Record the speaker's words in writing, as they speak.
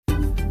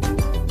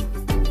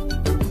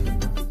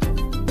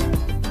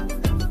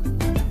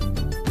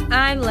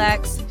I'm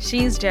Lex,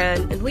 she's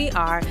Jen, and we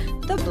are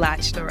the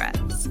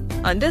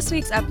Blachelorettes. On this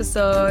week's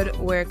episode,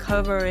 we're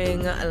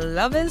covering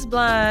Love is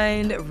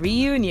Blind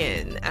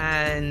reunion,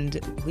 and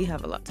we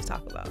have a lot to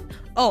talk about.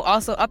 Oh,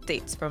 also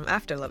updates from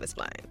after Love is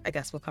Blind. I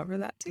guess we'll cover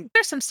that too.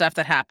 There's some stuff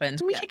that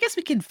happened. I guess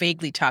we can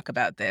vaguely talk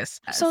about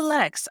this. Yes. So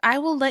Lex, I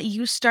will let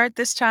you start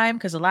this time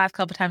because the last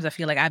couple times I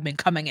feel like I've been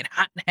coming in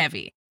hot and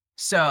heavy.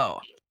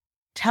 So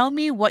tell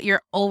me what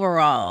your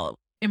overall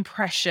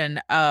impression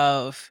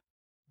of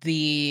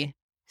the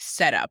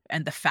setup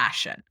and the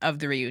fashion of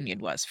the reunion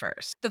was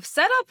first. The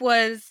setup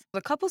was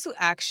the couples who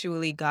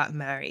actually got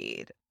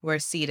married were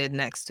seated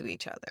next to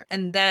each other.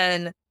 And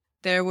then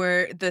there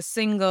were the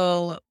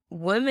single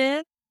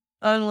women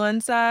on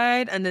one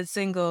side and the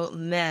single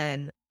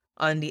men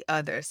on the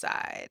other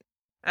side.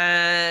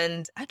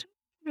 And I don't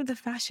remember the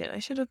fashion. I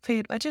should have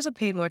paid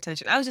more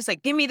attention. I was just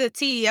like, give me the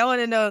tea. I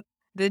want to know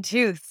the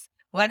truth.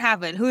 What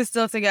happened? Who's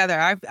still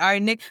together? Are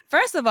Nick?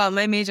 First of all,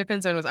 my major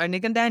concern was, are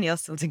Nick and Danielle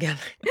still together?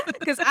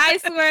 Because I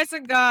swear to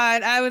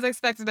God, I was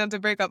expecting them to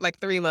break up like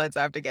 3 months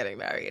after getting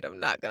married.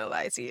 I'm not gonna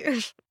lie to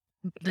you.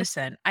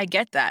 Listen, I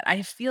get that.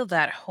 I feel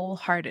that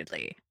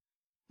wholeheartedly.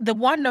 The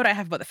one note I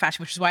have about the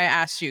fashion, which is why I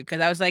asked you, because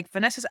I was like,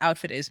 Vanessa's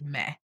outfit is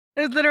meh.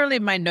 It was literally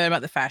my note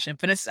about the fashion.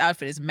 Vanessa's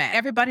outfit is meh.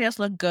 Everybody else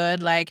looked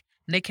good. Like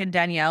Nick and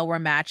Danielle were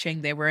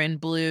matching. They were in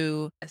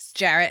blue.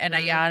 Jarrett and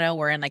Ayana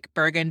were in like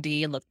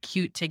burgundy, looked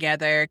cute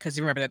together because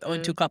you remember they're the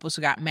only two couples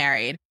who got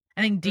married.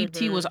 I think Deep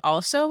T was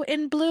also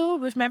in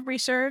blue, if memory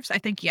serves. I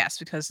think yes,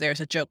 because there's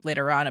a joke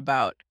later on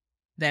about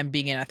them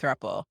being in a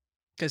throuple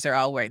because they're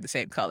all wearing the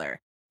same color.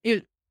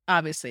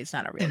 Obviously, it's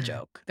not a real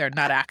joke. They're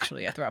not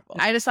actually a throuple.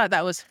 I just thought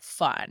that was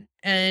fun.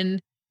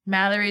 And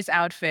Mallory's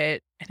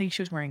outfit, I think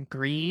she was wearing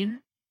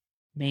green,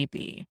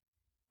 maybe.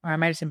 Or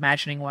am I just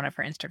imagining one of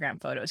her Instagram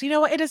photos? You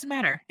know what? It doesn't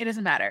matter. It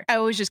doesn't matter. I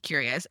was just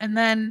curious. And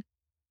then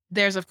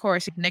there's, of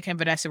course, Nick and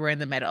Vanessa were in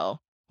the middle,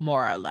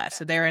 more or less.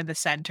 So they're in the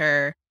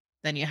center.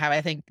 Then you have,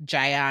 I think,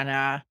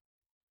 Jayana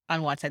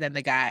on one side, then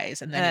the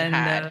guys. And then you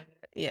had...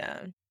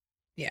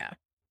 Yeah.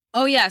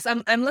 Oh, yes.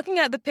 I'm looking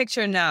at the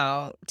picture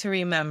now to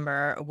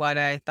remember what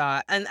I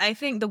thought. And I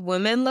think the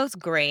woman looks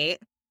great.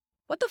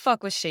 What the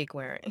fuck was Shake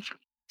wearing?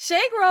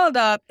 Shake rolled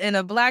up in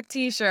a black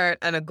t-shirt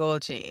and a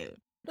gold chain.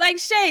 Like,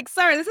 Shake,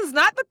 sorry, this is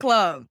not the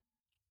club.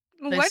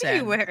 What are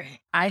you wearing?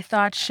 I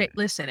thought Shake,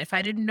 listen, if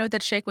I didn't know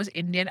that Shake was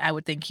Indian, I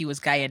would think he was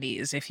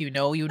Guyanese. If you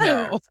know, you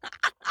know.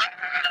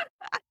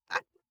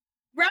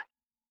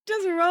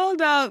 Just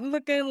rolled out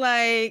looking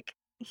like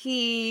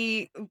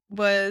he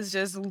was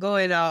just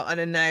going out on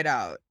a night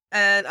out.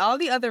 And all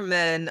the other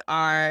men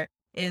are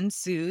in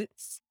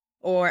suits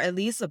or at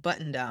least a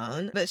button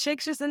down, but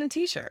Shake's just in a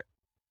t-shirt.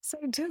 So,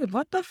 dude,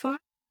 what the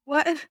fuck?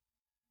 What?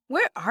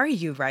 Where are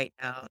you right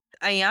now?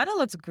 Ayana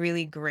looks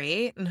really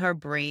great in her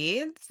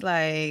braids.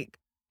 Like,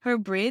 her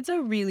braids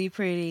are really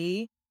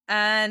pretty.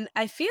 And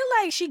I feel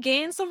like she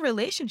gained some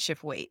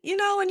relationship weight. You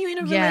know, when you're in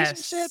a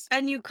relationship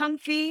and you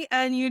comfy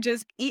and you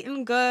just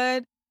eating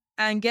good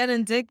and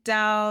getting dick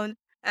down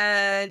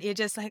and you're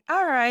just like,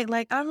 all right,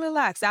 like, I'm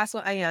relaxed. That's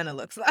what Ayana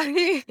looks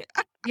like.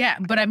 Yeah,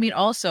 but I mean,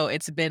 also,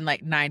 it's been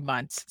like 9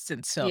 months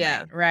since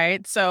filming,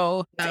 right?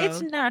 So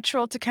it's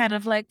natural to kind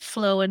of like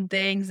flow and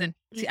things. And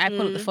see, I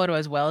put up the photo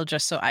as well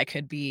just so I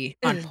could be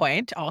on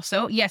point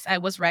also. Yes, I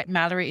was right.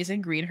 Mallory is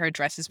in green. Her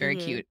dress is very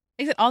cute.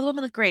 All the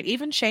women look great.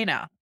 Even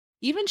Shayna.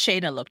 Even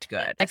Shayna looked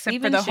good.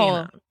 Except for the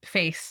whole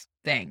face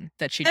thing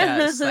that she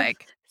does,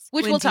 like,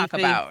 which we'll talk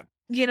about.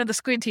 You know, the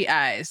squinty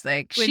eyes.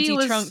 Like, Squinty she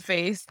was... Trump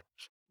face.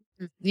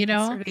 You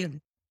know,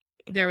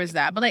 there was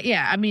that. But like,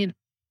 yeah, I mean,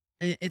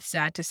 it's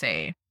sad to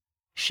say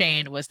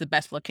Shane was the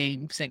best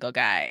looking single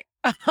guy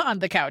on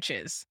the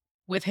couches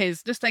with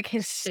his, just like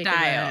his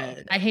style.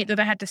 I hate that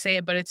I had to say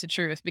it, but it's the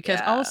truth because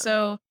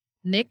also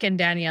Nick and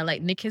Danielle,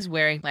 like Nick is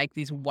wearing like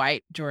these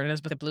white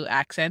Jordans with the blue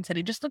accents and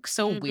he just looks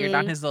so weird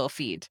on his little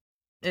feet.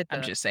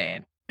 I'm just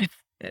saying.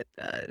 It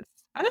does.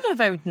 I don't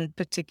know if I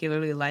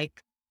particularly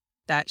like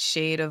that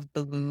shade of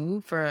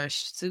blue for a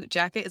suit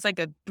jacket. It's like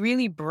a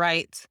really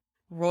bright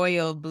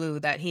royal blue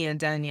that he and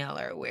Danielle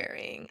are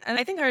wearing. And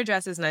I think her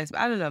dress is nice,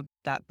 but I don't know if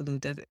that blue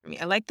does it for me.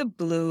 I like the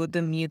blue,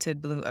 the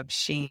muted blue of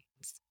Shane's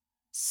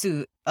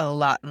suit a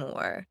lot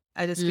more.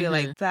 I just feel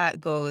like that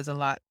goes a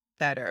lot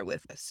better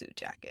with a suit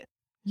jacket.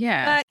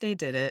 Yeah. But they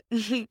did it.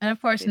 And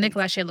of course, Nick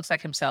Lachey looks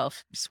like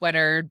himself.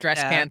 Sweater,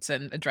 dress pants,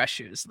 and dress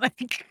shoes.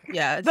 Like,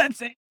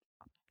 that's it.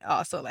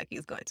 Also, like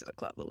he's going to the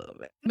club a little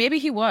bit. Maybe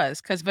he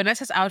was, because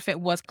Vanessa's outfit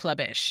was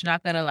clubbish,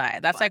 not gonna lie.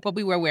 That's like what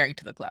we were wearing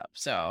to the club.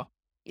 So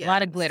a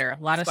lot of glitter,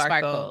 a lot of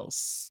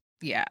sparkles.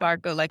 Yeah.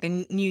 Sparkle, like a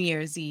New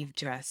Year's Eve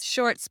dress.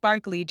 Short,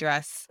 sparkly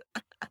dress.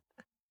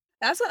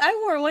 That's what I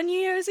wore one New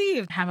Year's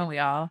Eve. Haven't we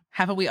all?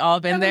 Haven't we all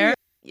been there?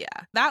 Yeah.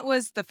 That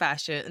was the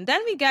fashion. And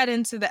then we get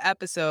into the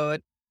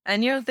episode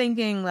and you're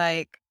thinking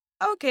like,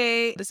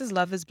 okay, this is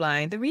Love is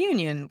Blind, the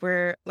reunion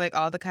where like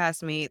all the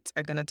castmates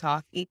are going to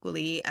talk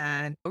equally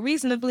and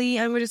reasonably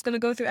and we're just going to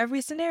go through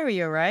every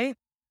scenario, right?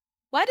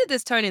 Why did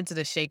this turn into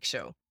the Shake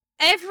show?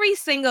 Every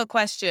single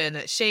question,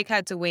 Shake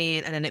had to weigh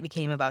in and then it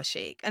became about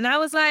Shake. And I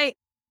was like,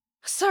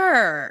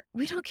 Sir,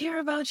 we don't care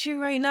about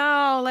you right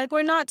now. Like,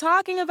 we're not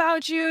talking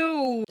about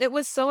you. It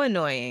was so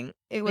annoying.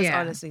 It was Yeah.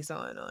 honestly so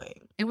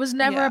annoying. It was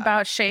never Yeah.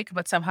 about Shake,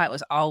 but somehow it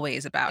was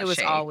always It about was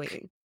Shake.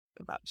 always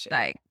about shit.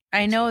 Like,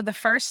 I For know sure. the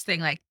first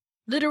thing, like,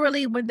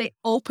 literally when they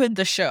opened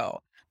the show,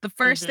 the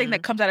first thing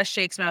that Mhm. comes out of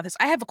Shake's mouth is,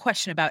 "I have a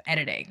question about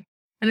editing."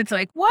 And it's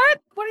like,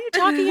 "What? What are you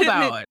talking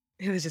about?"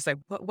 It was just like,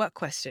 what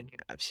question you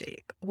have,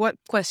 Shake? What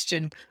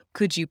question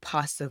could you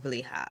possibly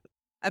have?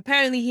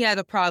 Apparently, he had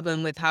a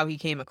problem with how he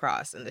came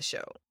across in the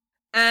show.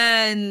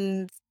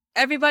 And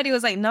everybody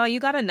was like, no, you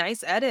got a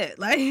nice edit.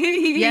 Like,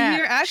 Yeah.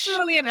 you're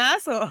actually an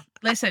asshole.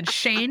 Listen,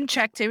 Shane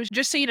checked it.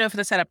 Just so you know, for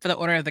the setup for the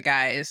order of the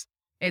guys,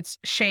 it's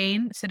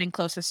Shane sitting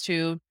closest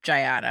to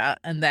Gianna,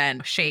 and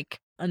then Shake,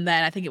 and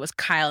then I think it was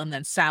Kyle, and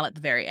then Sal at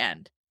the very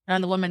end. And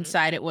on the women's Mhm.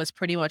 side, it was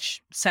pretty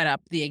much set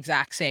up the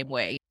exact same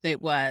way.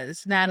 It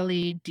was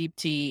Natalie, Deep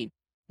T,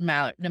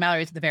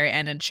 Mallory's at the very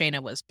end, and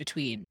Shayna was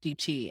between Deep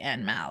T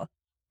and Mal.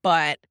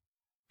 But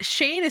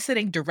Shane is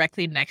sitting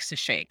directly next to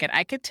Shake, and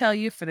I could tell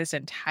you for this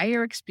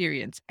entire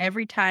experience,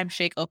 every time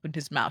Shake opened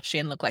his mouth,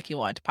 Shane looked like he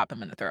wanted to pop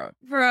him in the throat.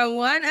 From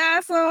one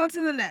asshole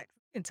to the next.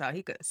 You can tell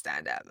he couldn't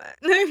stand that,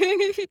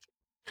 man.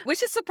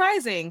 Which is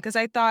surprising because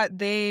I thought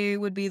they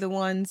would be the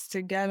ones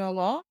to get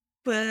along.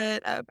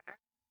 But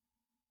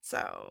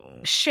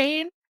so.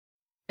 Shane,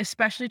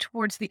 especially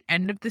towards the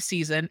end of the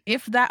season,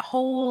 if that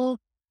whole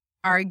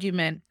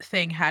argument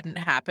thing hadn't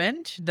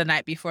happened the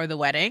night before the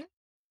wedding,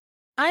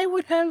 I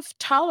would have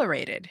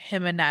tolerated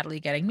him and Natalie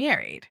getting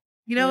married.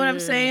 You know what I'm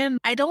Mm, saying?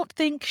 I don't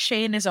think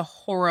Shane is a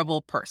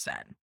horrible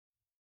person.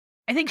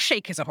 I think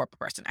Shake is a horrible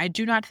person. I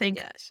do not think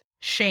yes.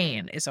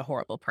 Shane is a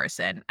horrible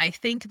person. I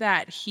think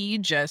that he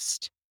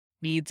just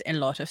needs a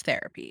lot of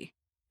therapy.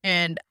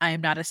 And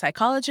I'm not a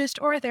psychologist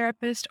or a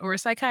therapist or a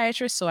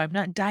psychiatrist, so I'm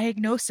not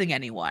diagnosing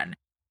anyone.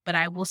 But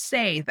I will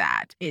say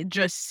that it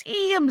just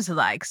seems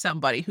like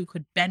somebody who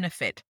could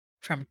benefit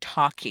from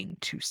talking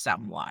to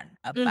someone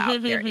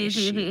about their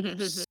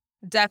issues.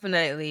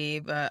 Definitely,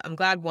 but I'm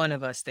glad one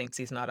of us thinks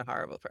he's not a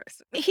horrible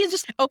person. He's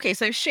just okay.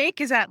 So Shake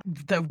is at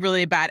the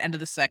really bad end of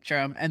the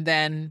spectrum, and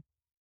then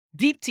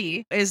Deep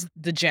Tea is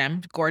the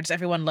gem, gorgeous.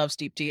 Everyone loves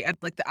Deep Tea. At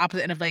like the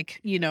opposite end of like,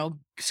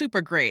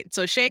 super great.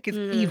 So Shake is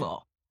Mm.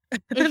 evil.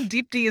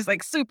 Deep Tea is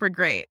like super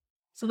great.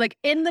 So like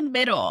in the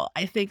middle,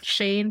 I think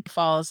Shane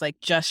falls like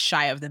just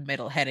shy of the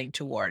middle, heading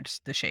towards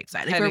the Shake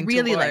side. If we're Heading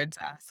really like, towards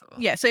asshole.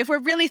 yeah. So if we're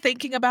really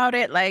thinking about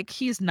it, like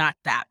he's not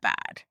that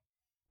bad.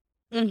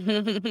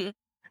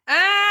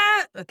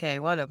 Okay,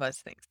 one of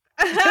us thinks.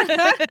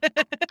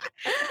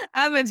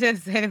 I'ma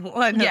just say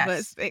one of us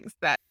Yes. thinks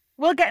that.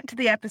 We'll get into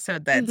the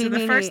episode then. So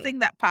the first thing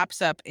that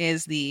pops up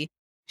is the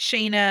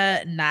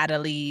Shayna,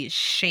 Natalie,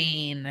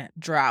 Shane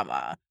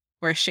drama,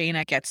 where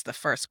Shayna gets the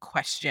first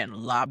question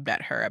lobbed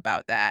at her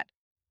about that.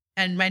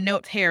 And my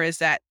note here is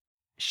that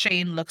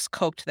Shane looks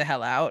coked the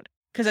hell out.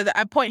 Because at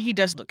that point, he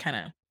does look kind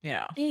of,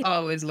 He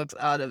always looks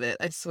out of it.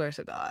 I swear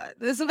to God.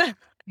 This man,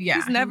 he's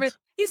yeah, never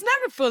he's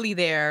never fully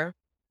there.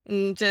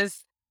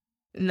 Just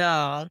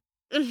no.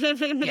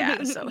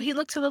 yeah. So he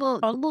looks a little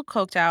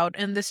coked out.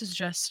 And this is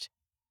just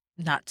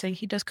not saying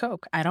he does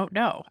coke. I don't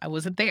know. I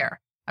wasn't there.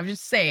 I'm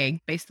just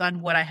saying, based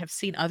on what I have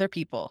seen other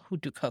people who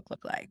do coke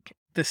look like,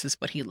 this is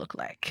what he looked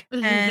like.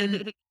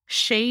 And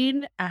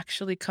Shane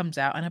actually comes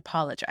out and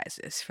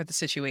apologizes for the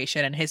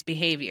situation and his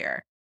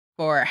behavior,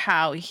 for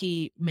how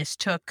he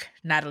mistook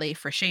Natalie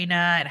for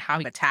Shayna and how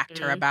he attacked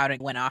her Mm, about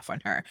it, went off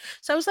on her.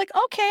 So I was like,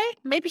 okay,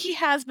 maybe he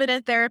has been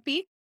in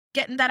therapy,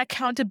 getting that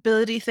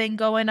accountability thing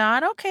going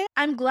on. Okay.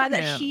 I'm glad for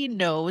that him. he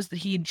knows that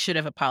he should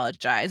have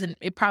apologized. And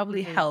it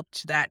probably Mhm.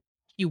 helped that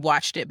he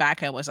watched it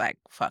back and was like,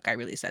 fuck, I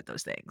really said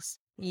those things.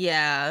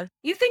 Yeah.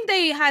 You think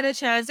they had a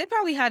chance? They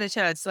probably had a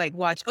chance to like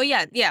watch. Oh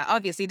yeah, yeah.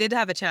 Obviously, they did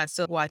have a chance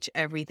to watch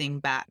everything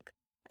back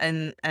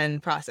and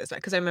process that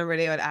because I remember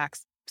they would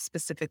ask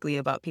specifically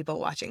about people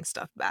watching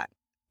stuff back.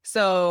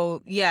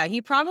 So yeah,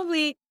 he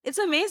probably. It's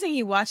amazing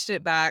he watched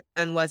it back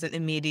and wasn't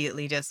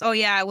immediately just. Oh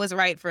yeah, I was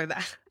right for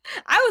that.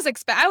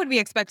 I would be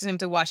expecting him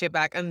to watch it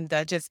back and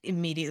just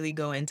immediately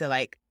go into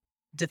like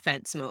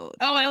defense mode.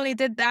 Oh, I only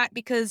did that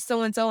because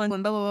so and so and blah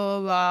blah blah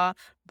blah blah.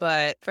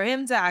 But for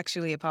him to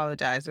actually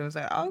apologize, it was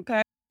like, "Oh,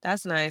 okay,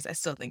 that's nice." I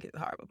still think he's a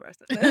horrible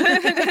person.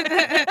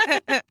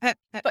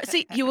 But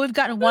see, we've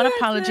gotten one That's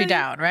apology nice.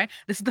 down, right?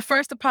 This is the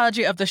first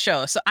apology of the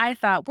show. So I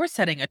thought we're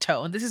setting a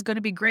tone. This is going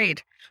to be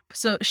great.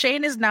 So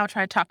Shane is now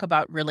trying to talk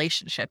about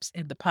relationships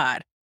in the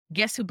pod.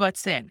 Guess who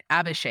butts in?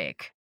 Abhishek.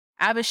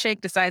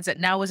 Abhishek decides that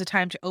now is the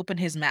time to open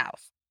his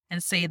mouth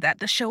and say that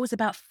the show is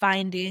about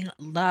finding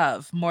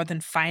love more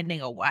than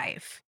finding a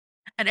wife.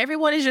 And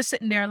everyone is just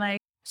sitting there like,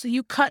 so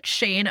you cut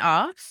Shane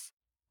off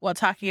while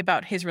talking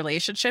about his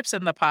relationships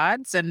in the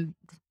pods and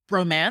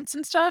romance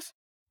and stuff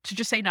to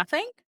just say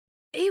nothing?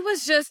 It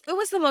was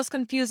the most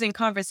confusing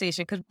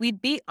conversation because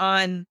we'd be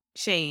on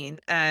Shane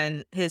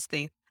and his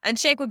thing. And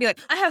Shake would be like,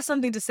 I have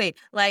something to say.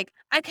 Like,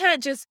 I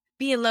can't just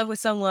be in love with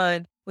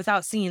someone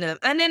without seeing them.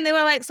 And then they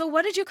were like, so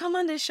what did you come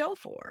on this show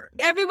for?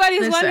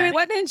 Everybody's Listen, wondering,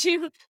 what didn't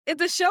you, if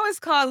the show is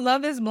called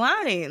Love is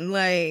Blind,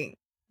 like,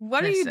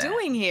 What are you Listen,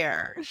 doing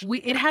here?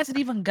 it hasn't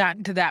even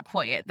gotten to that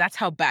point yet. That's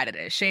how bad it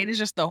is.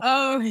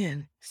 Oh,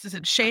 man.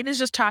 Shane is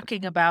just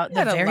talking about He the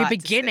had a very lot to say.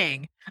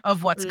 beginning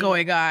of what's Mm.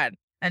 going on.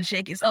 And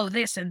Shake is, oh,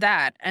 this and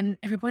that. And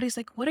everybody's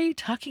like, what are you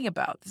talking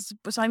about? This is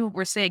beside what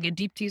we're saying. And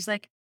Deep T's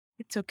like,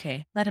 it's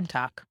okay. Let him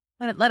talk.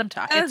 Let him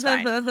talk. It's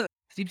fine.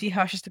 Deep T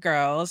hushes the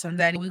girls. And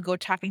then we go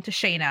talking to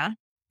Shayna,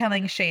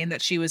 telling Shane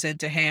that she was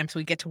into him. So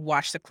we get to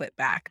watch the clip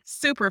back.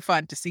 Super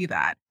fun to see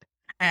that.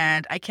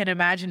 And I can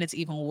imagine it's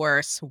even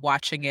worse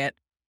watching it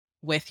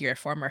with your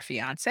former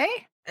fiance,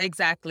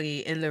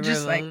 Exactly, in the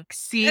just like room.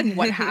 seeing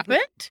what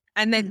happened.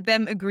 And then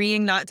them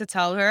agreeing not to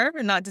tell her,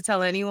 not to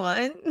tell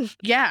anyone.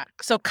 Yeah.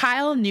 So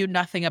Kyle knew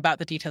nothing about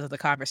the details of the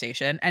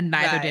conversation, and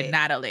neither did Right,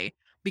 Natalie,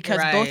 because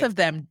both right. of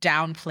them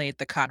downplayed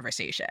the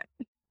conversation.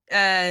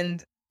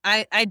 And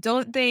I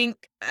don't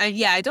think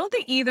yeah, I don't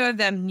think either of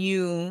them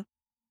knew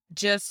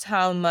just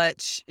how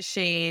much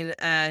Shane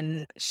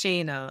and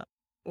Shayna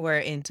were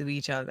into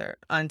each other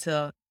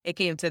until it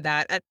came to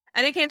that.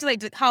 And it came to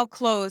like how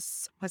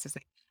close, what's his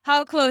name?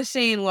 How close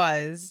Shane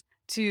was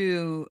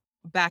to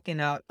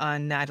backing out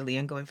on Natalie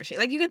and going for Shane.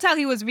 Like you can tell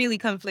he was really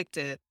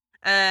conflicted.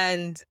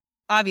 And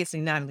obviously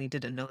Natalie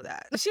didn't know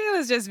that. She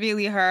was just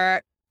really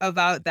hurt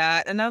about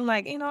that. And I'm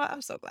like, you know what?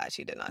 I'm so glad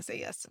she did not say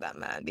yes to that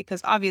man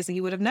because obviously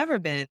he would have never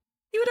been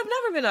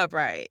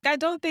upright. I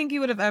don't think he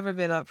would have ever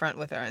been upfront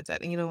with her and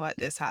said, you know what,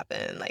 this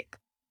happened. Like,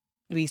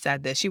 we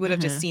said this. She would have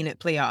just Mhm. seen it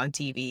play out on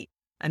TV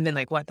and been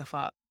like, what the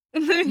fuck?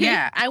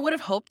 Yeah, I would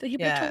have hoped that he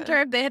would have told Yeah.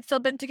 her if they had still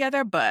been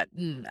together, but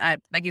I,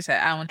 like you said,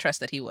 I don't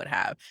trust that he would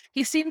have.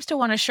 He seems to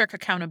want to shirk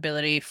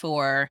accountability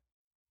for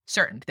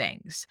certain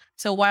things.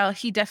 So while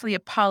he definitely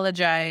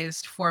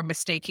apologized for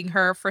mistaking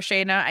her for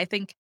Shayna, I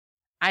think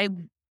I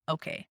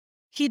okay.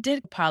 He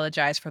did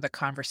apologize for the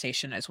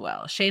conversation as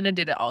well. Shayna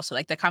did it also.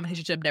 Like the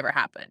conversation should have never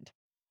happened.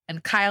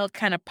 And Kyle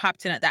kind of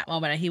popped in at that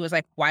moment and he was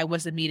like, why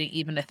was the meeting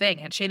even a thing?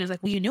 And Shayna's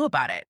like, well, you knew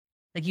about it.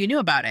 Like you knew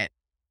about it.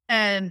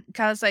 And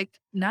Kyle's like,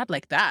 not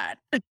like that.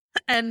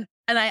 And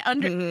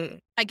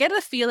I get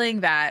a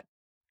feeling that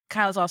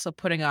Kyle's also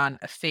putting on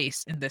a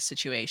face in this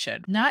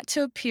situation, not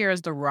to appear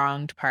as the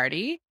wronged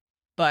party,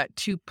 but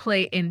to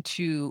play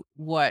into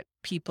what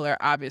people are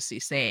obviously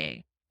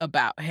saying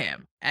about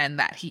him and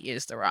that he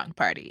is the wrong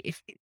party.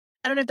 If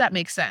I don't know if that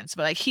makes sense,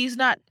 but like he's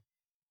not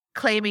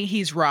claiming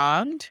he's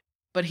wronged,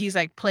 but he's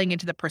like playing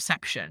into the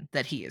perception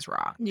that he is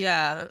wronged.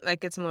 Yeah,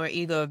 like it's more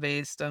ego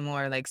based or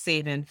more like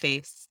saving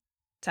face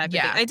type of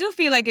thing. Yeah. I do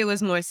feel like it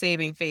was more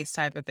saving face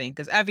type of thing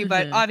because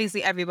Hmm.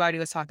 obviously, everybody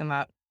was talking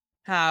about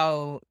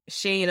how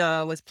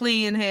Shayna was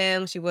playing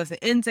him. She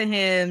wasn't into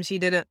him. She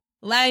didn't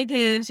like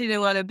him. She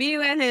didn't want to be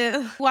with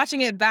him.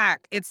 Watching it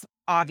back, it's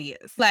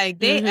obvious. Like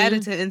they Hmm.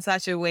 edited in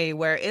such a way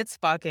where it's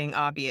fucking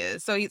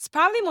obvious. So it's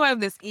probably more of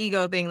this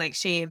ego thing, like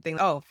shame thing.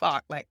 Oh,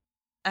 fuck. Like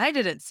I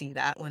didn't see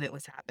that when it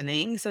was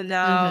happening. So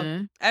now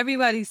Hmm.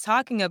 everybody's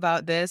talking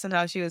about this and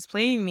how she was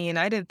playing me, and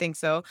I didn't think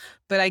so,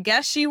 but I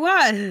guess she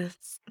was.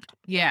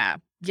 Yeah.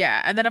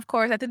 Yeah. And then of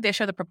course I think they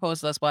show the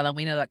proposal as well. And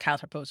we know that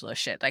Kyle's proposal is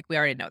shit. Like we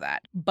already know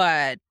that.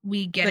 But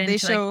we get But they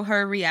into like show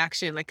her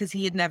reaction, like, because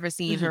he had never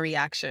seen her mhm,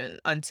 reaction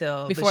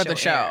until the before the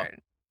show show. aired.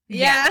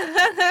 Yeah.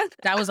 Yeah.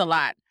 That was a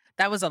lot.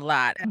 That was a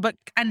lot. But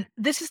and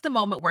this is the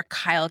moment where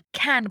Kyle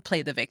can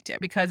play the victim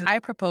because I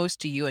proposed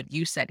to you and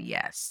you said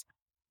yes.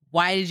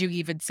 Why did you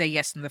even say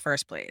yes in the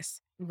first place?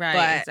 Right,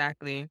 But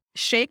exactly.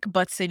 Shake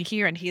butts in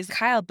here and he's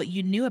Kyle, but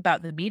you knew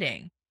about the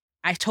meeting.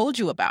 I told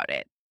you about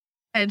it.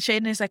 And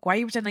Shaden is like, why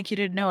you pretend like you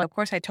didn't know? Of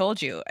course I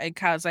told you. And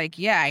Kyle's like,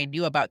 yeah, I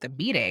knew about the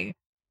meeting,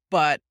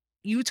 but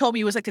you told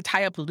me it was like to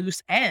tie up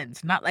loose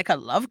ends, not like a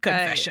love Right.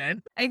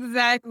 confession.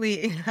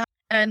 Exactly.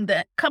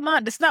 And come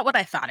on, that's not what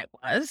I thought it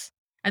was.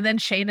 And then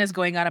Shayna's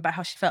going on about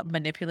how she felt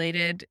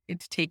manipulated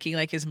into taking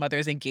like his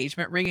mother's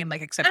engagement ring and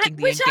like accepting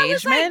the Which I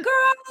was like, engagement.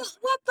 girl,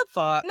 what the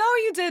fuck? No,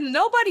 you didn't.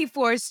 Nobody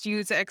forced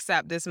you to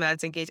accept this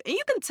man's engagement. And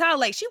you can tell,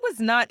 like, she was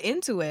not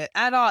into it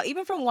at all.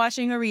 Even from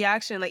watching her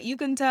reaction, like, you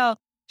can tell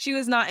she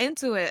was not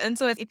into it. And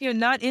so if you're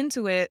not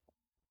into it,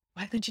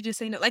 why couldn't you just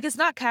say no? Like, it's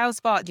not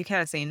Kyle's fault. You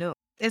can't say no.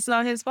 It's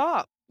not his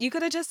fault. You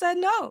could have just said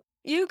no.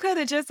 You could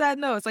have just said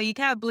no. So you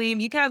can't blame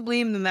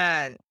the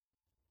man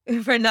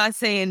for not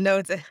saying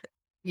no to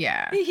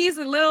Yeah. he's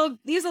a little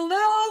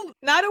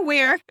not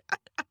aware.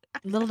 A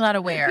little not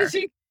aware.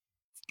 You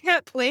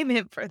can't blame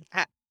him for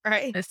that,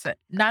 right? Listen,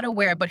 not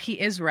aware, but he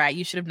is right.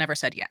 You should have never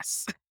said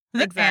yes.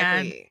 And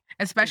Exactly.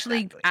 especially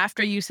Exactly.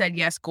 after you said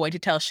yes, going to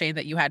tell Shane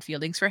that you had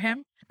feelings for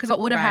him. Because what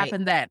would have Right.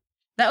 happened then?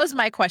 That was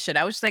my question.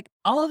 I was just like,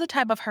 all of the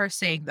time of her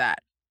saying that,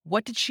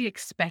 what did she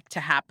expect to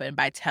happen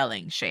by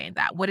telling Shane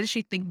that? What did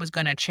she think was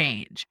gonna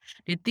change?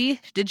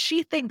 Did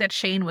she think that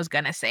Shane was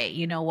gonna say,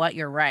 you know what,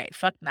 you're right,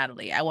 fuck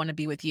Natalie, I want to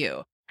be with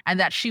you, and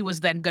that she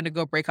was then gonna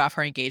go break off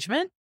her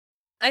engagement?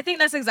 I think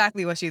that's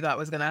exactly what she thought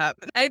was gonna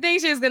happen. I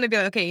think she was gonna be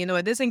like, okay, you know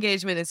what, this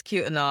engagement is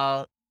cute and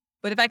all,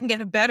 but if I can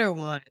get a better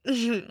one,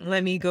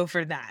 let me go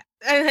for that.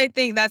 And I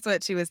think that's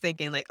what she was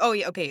thinking. Like, oh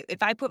yeah, okay,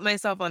 if I put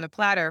myself on a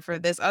platter for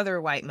this other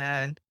white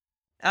man,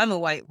 I'm a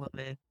white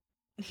woman.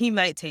 He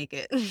might take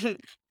it.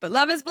 But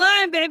love is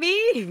blind, baby.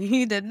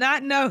 He did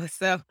not know.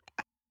 So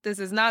This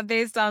is not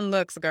based on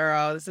looks,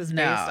 girl. This is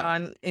based No.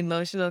 on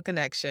emotional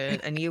connection,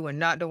 and you were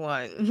not the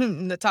one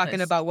talking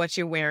Listen. about what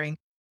you're wearing.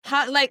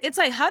 It's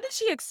like, how did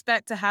she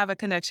expect to have a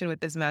connection with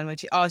this man when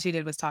all she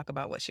did was talk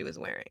about what she was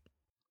wearing?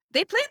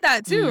 They played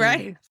that too, Mm,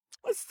 right?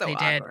 It's so they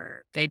did.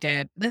 awkward. They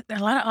did. There are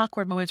a lot of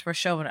awkward moments were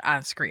shown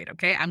on screen,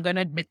 okay? I'm gonna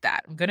admit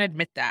that. I'm gonna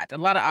admit that. A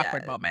lot of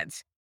awkward Yeah.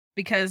 moments.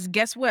 Because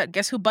guess what?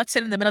 Guess who butts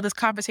in the middle of this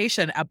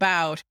conversation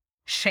about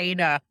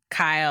Shayna,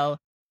 Kyle,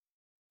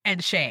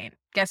 and Shane?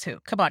 Guess who?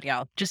 Come on,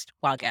 y'all. Just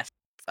wild guess.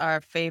 It's our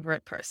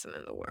favorite person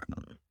in the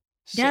world.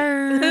 Shake.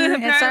 Yeah,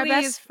 it's our Apparently,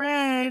 best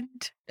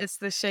friend. it's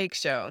the Shake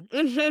Show.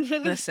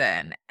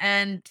 Listen,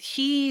 and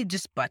he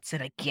just butts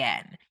in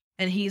again.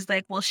 And he's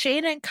like, well,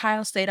 Shane and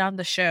Kyle stayed on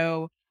the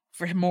show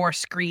for more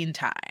screen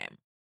time.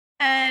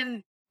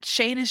 And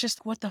Shane is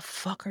just, what the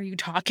fuck are you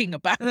talking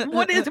about?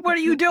 What are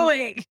you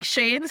doing?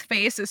 Shane's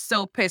face is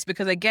so pissed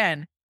because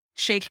again,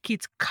 Shake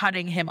keeps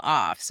cutting him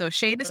off. So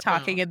Shane is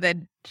talking and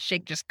then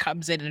Shake just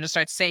comes in and just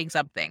starts saying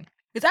something.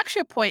 There's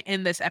actually a point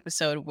in this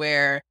episode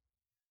where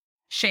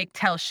Shake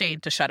tells Shane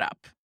to shut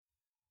up.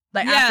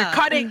 Like Yeah.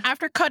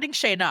 after cutting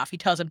Shane off, he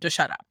tells him to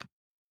shut up.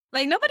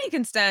 Like, nobody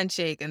can stand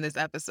Shake in this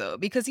episode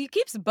because he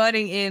keeps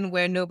butting in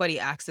where nobody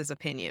asks his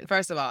opinion.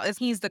 First of all,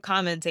 he's the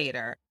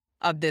commentator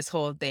of this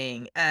whole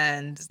thing,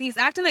 and he's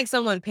acting like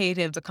someone paid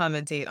him to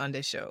commentate on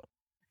this show.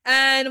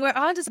 And we're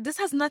all just, this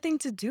has nothing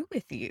to do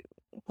with you.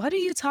 What are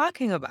you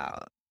talking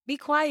about? Be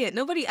quiet.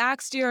 Nobody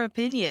asked your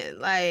opinion.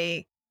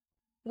 Like,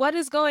 what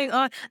is going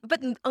on?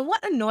 But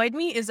what annoyed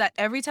me is that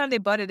every time they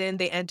butted in,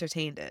 they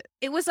entertained it.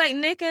 It was like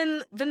Nick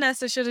and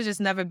Vanessa should have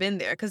just never been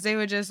there because they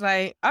were just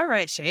like, all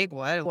right, Shake,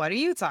 what are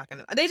you talking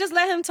about? They just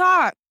let him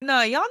talk.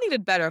 No, y'all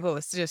needed better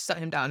hosts to just shut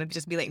him down and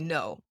just be like,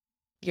 no,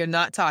 you're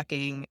not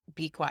talking.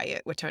 Be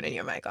quiet. We're turning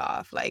your mic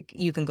off. Like,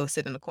 you can go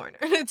sit in the corner.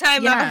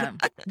 Time out.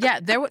 Yeah.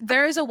 Yeah,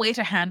 there is a way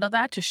to handle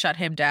that, to shut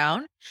him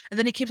down. And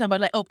then he keeps on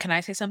about like, "Oh, can I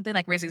say something?"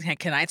 Like raising his hand,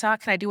 "Can I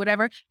talk? Can I do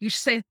whatever?" You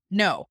should say,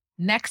 "No.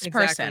 Next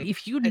person." Exactly.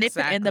 If you nip it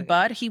in the Exactly.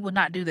 bud, he will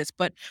not do this.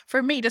 But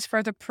for me, just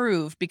further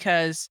prove,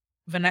 because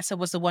Vanessa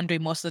was the one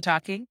doing most of the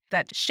talking,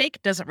 that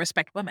Shake doesn't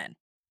respect women.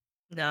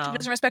 She No,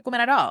 doesn't respect women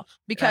at all, at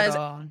because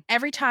all.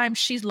 every time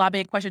she's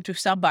lobbing a question to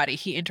somebody,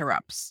 he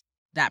interrupts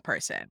that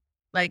person.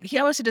 Like, he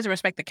obviously doesn't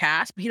respect the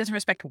cast, but he doesn't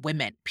respect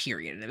women,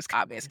 period. And it was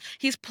obvious.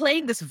 He's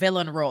playing this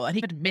villain role, and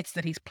he admits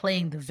that he's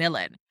playing the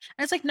villain.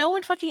 And it's like, no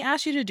one fucking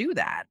asked you to do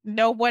that.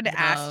 No one No,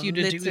 asked you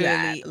to do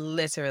that.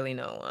 literally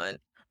no one.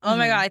 Oh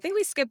my God, Mhm. I think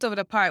we skipped over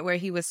the part where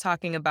he was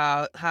talking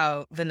about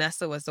how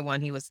Vanessa was the one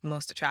he was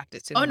most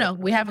attracted to Oh, in the no,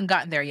 we room. haven't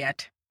gotten there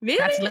yet.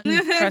 That's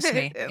Really? trust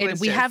me. It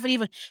was We just, haven't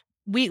even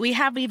we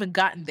haven't even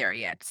gotten there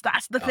yet.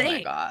 That's the oh my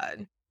thing.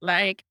 God.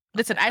 Like, Oh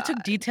listen, my I took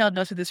God. detailed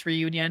notes of this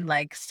reunion,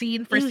 like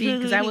scene for scene,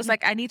 because I was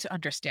like, I need to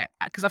understand.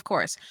 Because of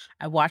course,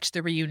 I watched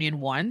the reunion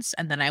once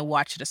and then I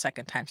watched it a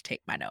second time to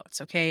take my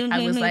notes. Okay. I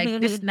was like,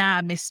 this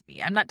missed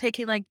me. I'm not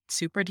taking like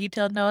super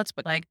detailed notes,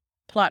 but like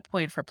plot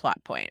point for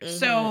plot point.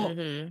 So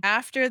Mhm.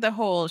 after the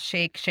whole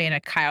Shake,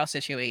 Shayna, Kyle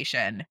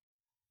situation,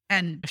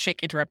 and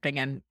Shake interrupting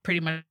and pretty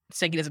much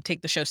saying he doesn't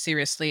take the show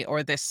seriously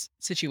or this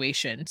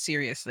situation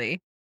seriously,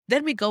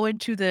 then we go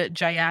into the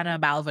Jayana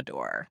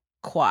Malvador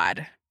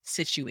quad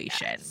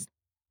situation. Yes.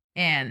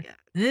 And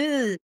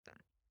Yeah. ugh,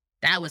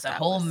 that was a That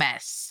whole was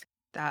mess.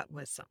 That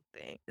was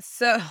something.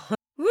 So,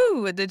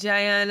 woo, with the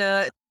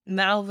Gianna,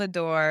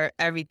 Malvador,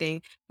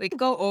 everything. We can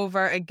go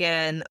over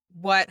again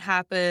what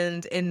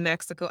happened in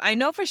Mexico. I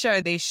know for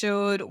sure they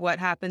showed what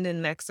happened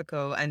in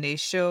Mexico and they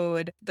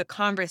showed the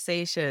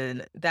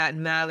conversation that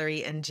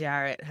Mallory and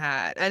Jarrett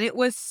had. And it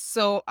was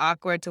so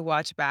awkward to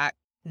watch back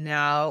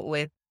now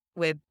with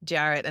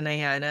Jarrett and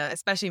Ayana,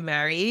 especially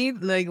Mary,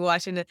 like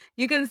watching it.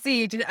 You can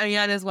see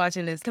Ayana's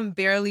watching this, can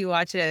barely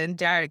watch it, and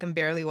Jarrett can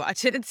barely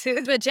watch it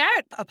too. But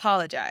Jarrett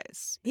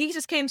apologized. He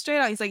just came straight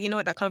out. He's like, you know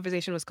what? That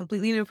conversation was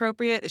completely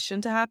inappropriate. It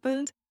shouldn't have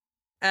happened.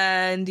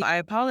 And I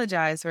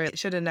apologize for it. It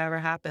should have never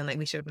happened. Like,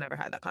 we should have never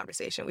had that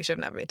conversation. We should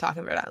have never been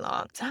talking for that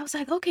long. So I was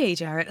like, okay,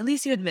 Jarrett, at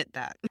least you admit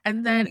that.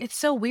 And then it's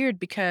so weird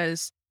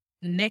because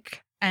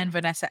Nick and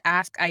Vanessa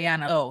ask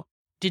Ayana, "Oh,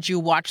 did you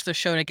watch the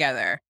show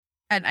together?"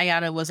 And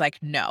Ayana was like,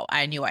 "No,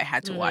 I knew I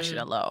had to watch it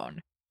Mm-hmm.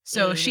 alone."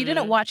 So she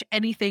didn't Mm-hmm. watch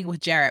anything with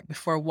Jarrett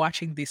before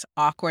watching this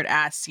awkward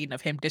ass scene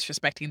of him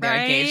disrespecting their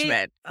Right?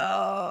 engagement.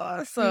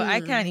 Oh, so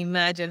I Mm. can't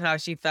imagine how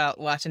she felt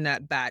watching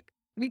that back.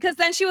 Because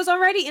then she was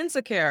already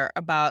insecure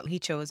about he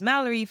chose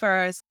Mallory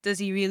first. Does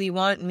he really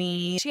want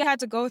me? She had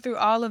to go through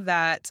all of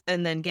that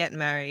and then get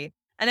married.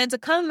 And then to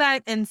come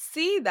back and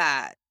see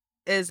that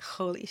is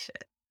holy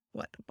shit.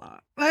 What the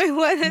fuck? Like,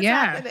 what is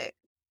Yeah. happening?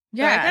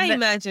 So I Yeah. can't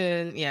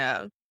imagine.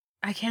 Yeah.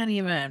 I can't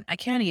even. I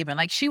can't even.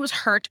 Like, she was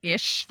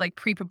hurt-ish, like,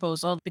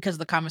 pre-proposal because of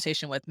the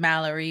conversation with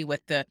Mallory,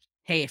 with the,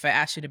 "Hey, if I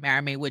asked you to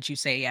marry me, would you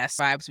say yes?"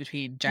 vibes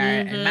between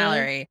Jarrett and Mm-hmm.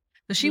 Mallory.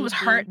 So she was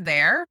Mm-hmm. hurt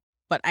there,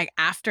 but, like,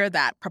 after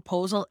that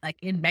proposal, like,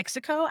 in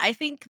Mexico, I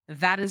think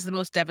that is the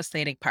most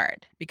devastating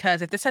part,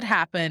 because if this had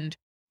happened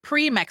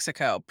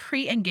pre-Mexico,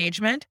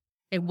 pre-engagement,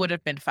 it would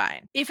have been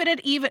fine. If it had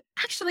even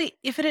actually,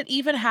 if it had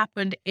even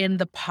happened in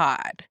the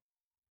pod,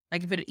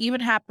 like, if it had even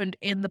happened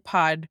in the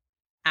pod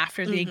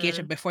after the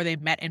engagement Mhm. before they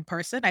met in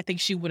person, I think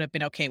she would have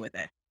been okay with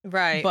it.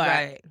 Right, But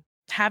right.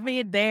 having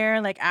it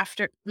there, like,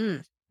 after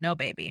no,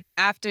 baby.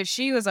 After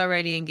she was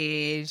already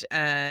engaged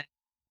and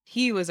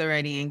he was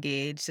already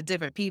engaged to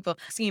different people.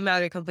 Seeing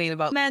Mallory complain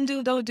about, "Men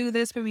don't do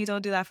this for me,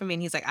 don't do that for me."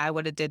 And he's like, "I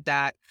woulda did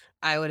that.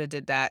 I woulda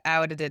did that. I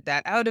woulda did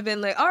that." I would have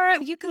been like, "All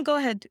right, you can go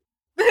ahead."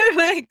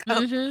 Like,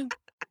 Mhm.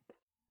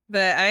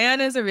 but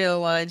Ayana's a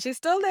real one. She's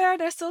still there.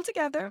 They're still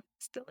together,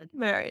 still in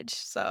marriage.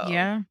 So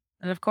Yeah,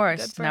 and of good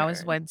course, for now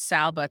is her. when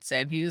Sal butts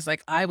in. He was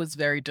like, "I was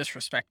very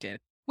disrespected,"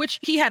 which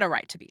he had a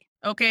right to be,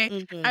 okay?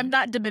 I'm Mhm.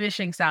 not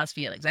diminishing Sal's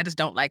feelings. I just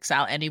don't like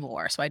Sal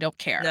anymore, so I don't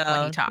care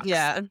when he No, talks,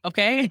 yeah,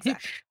 okay?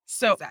 exactly,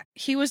 So, exactly.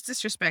 he was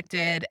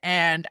disrespected,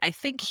 and I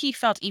think he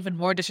felt even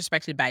more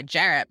disrespected by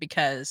Jarrett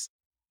because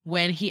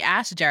when he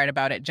asked Jarrett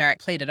about it, Jarrett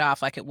played it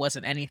off like it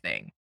wasn't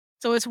anything.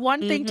 So, it's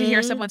one thing to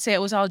hear Mhm, someone say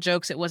it was all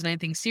jokes, it wasn't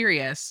anything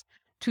serious,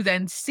 to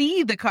then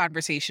see the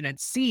conversation and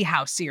see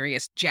how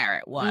serious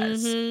Jarrett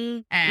was,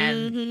 mhm,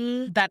 and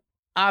mhm. that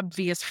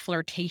obvious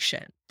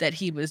flirtation that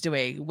he was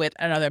doing with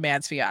another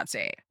man's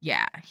fiancée.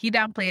 Yeah, he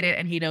downplayed it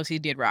and he knows he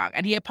did wrong,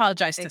 and he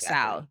apologized to Exactly.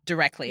 Sal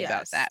directly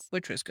about that, Yes.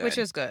 which was Which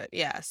good. is good,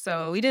 yeah,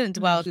 so we didn't Mhm.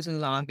 dwell too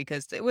long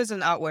because it was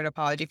an outward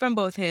apology from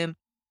both him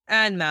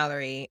and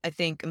Mallory. I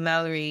think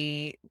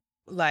Mallory,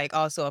 like,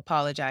 also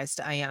apologized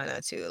to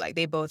Ayana too, like,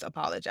 they both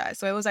apologized,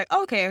 so it was like,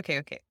 "Okay, okay,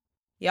 okay.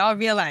 Y'all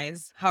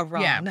realize how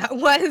Yeah. wrong that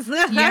was."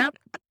 Yep.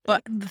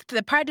 But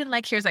the part I didn't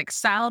like here is, like,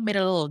 Sal made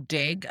a little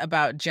dig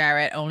about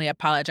Jarrett only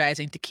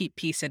apologizing to keep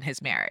peace in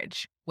his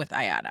marriage with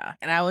Ayana,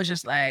 and I was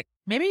just like,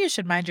 "Maybe you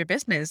should mind your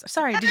business.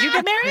 Sorry, did you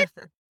get married?"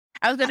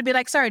 I was gonna be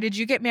like, "Sorry, did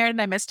you get married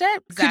and I missed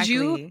it? Could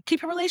you Exactly.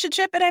 keep a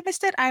relationship and I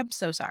missed it? I'm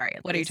so sorry.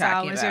 What are you Sal,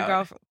 talking where's your about?"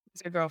 girlfriend?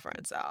 Where's your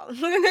girlfriend, Sal?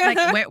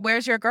 Like,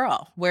 where's your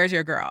girl? Where's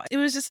your girl? It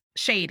was just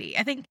shady,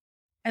 I think.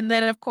 And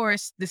then, of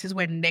course, this is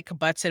when Nick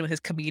butts in with his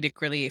comedic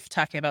relief,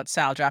 talking about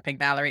Sal dropping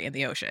Mallory in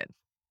the ocean,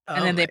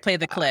 and Oh then they my play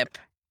the god. clip.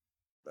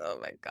 Oh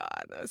my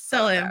god, that's so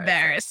So embarrassing.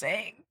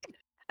 embarrassing.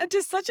 And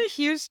just such a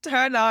huge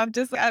turn off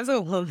just as a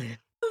woman.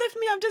 Lift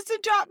me up just to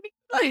drop me.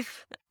 Like,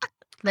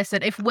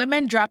 Listen, if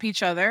women drop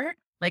each other,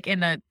 like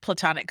in a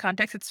platonic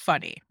context, it's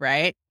funny,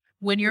 right?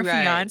 When your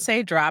right.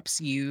 fiance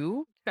drops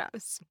you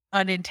Yes. Tries to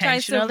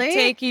unintentionally,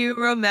 take you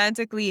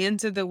romantically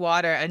into the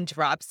water and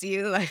drops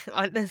you like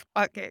on this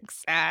fucking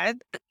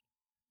sand.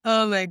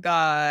 Oh my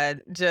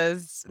god.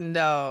 Just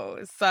no.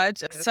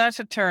 Such a such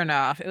a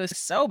turnoff. It was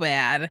so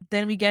bad.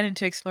 Then we get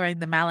into exploring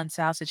the Mal and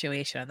Sal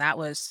situation, and that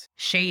was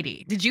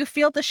shady. Did you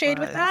feel the shade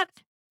with was. that?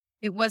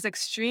 It was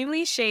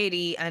extremely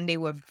shady and they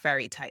were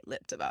very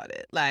tight-lipped about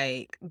it.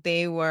 Like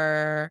they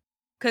were,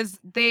 cuz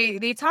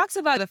they talked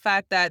about the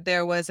fact that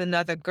there was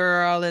another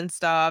girl and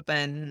stuff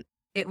and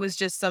it was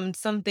just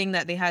something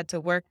that they had to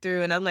work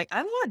through and I'm like,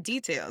 "I want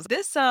details.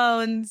 This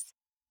sounds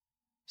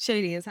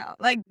shady as hell."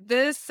 Like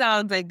this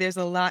sounds like there's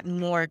a lot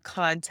more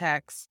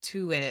context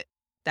to it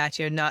that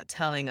you're not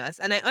telling us.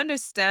 And I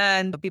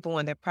understand people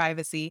want their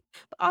privacy,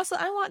 but also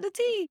I want the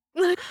tea.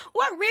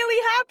 What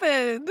really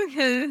happened?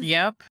 Because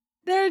Yep.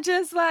 they're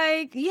just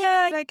like,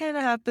 "Yeah, that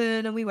kinda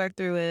happened, and we worked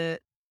through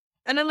it."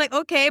 And I'm like,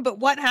 "Okay, but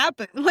what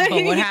happened?" But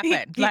what Like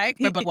happened? Like,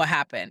 but what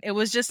happened? It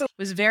was just, it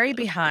was very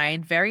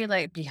behind, very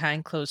like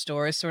behind closed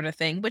doors sort of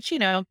thing, which,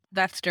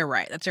 that's their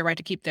right. That's their right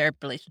to keep their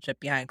relationship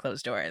behind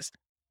closed doors.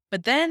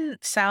 But then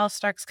Sal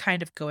starts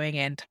kind of going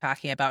in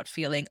talking about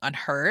feeling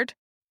unheard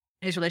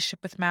in his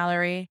relationship with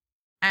Mallory.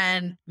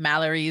 And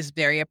Mallory is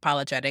very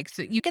apologetic.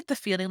 So you get the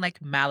feeling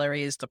like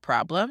Mallory is the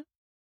problem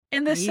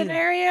in this Yeah.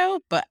 scenario,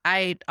 but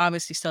I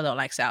obviously still don't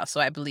like Sal, so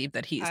I believe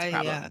that he's the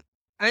Yeah. problem.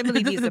 I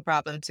believe he's the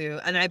problem too,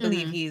 and Mhm.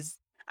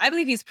 I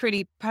believe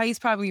he's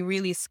probably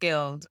really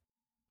skilled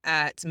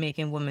at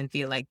making women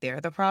feel like they're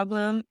the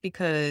problem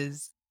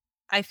because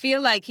I feel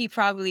like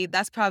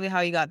that's probably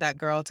how he got that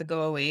girl to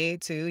go away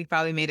too. He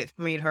probably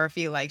made her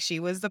feel like she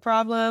was the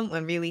problem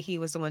when really he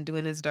was the one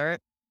doing his dirt.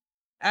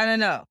 I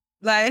don't know.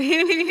 Like,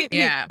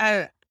 Yeah. I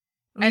don't know.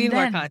 We And need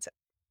more then context.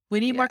 we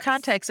need more Yes.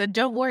 context, and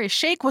don't worry,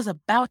 Shake was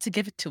about to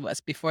give it to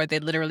us before they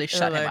literally Oh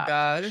shut him my up.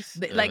 gosh.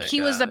 Oh Like, my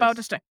he was about to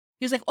gosh. start,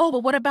 he was like, "Oh, but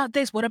what about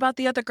this? What about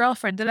the other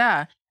girlfriend? Da,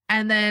 da."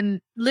 And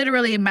then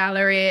literally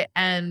Mallory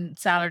and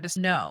Sal are just,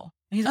 "No."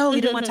 And he's, "Oh,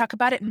 you didn't wanna talk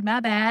about it? My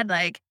bad."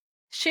 Like,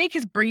 Shake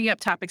is bringing up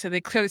topics that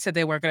they clearly said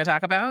they weren't gonna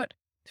talk about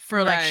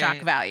for, like, shock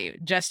Right. value,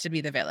 just to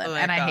be the Oh villain,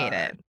 my and I hate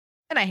it. god.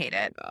 And I hate Oh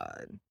my it.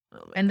 god. Oh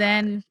my And god.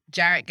 then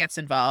Jarrett gets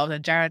involved,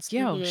 and Jarrett's,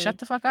 "Yo, shut Mhm.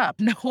 the fuck up.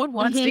 No one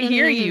wants to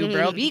hear you,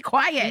 bro. Be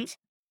quiet."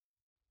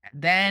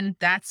 Then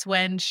that's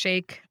when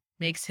Shake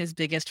makes his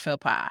biggest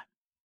faux pas.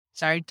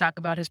 Started to talk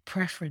about his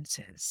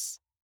preferences,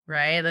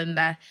 right? And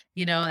that,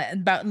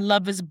 about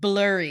love is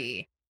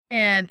blurry.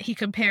 And he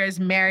compares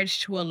marriage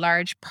to a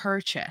large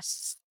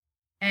purchase.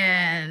 Oh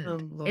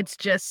And lord.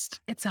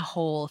 it's a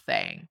whole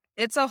thing.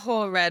 It's a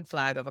whole red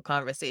flag of a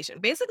conversation.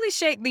 Basically,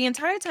 the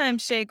entire time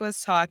Shake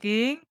was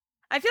talking,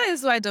 I feel like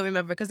this is why I don't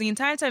remember because the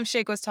entire time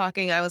Shake was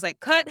talking, I was like,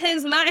 cut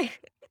his mic.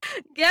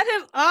 Get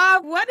him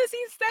off. What is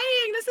he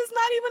saying? This is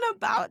not even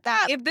about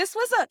that. If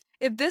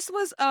this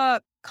was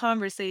a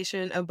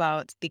conversation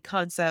about the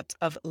concept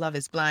of love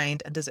is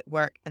blind and does it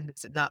work and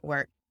does it not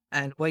work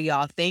and what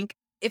y'all think,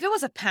 if it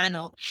was a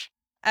panel,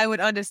 I would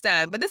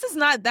understand. But this is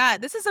not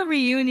that. This is a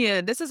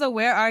reunion. This is a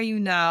where are you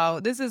now?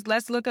 This is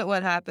let's look at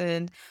what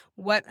happened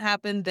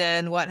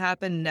then, what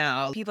happened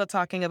now. People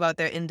talking about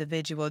their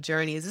individual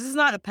journeys. This is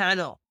not a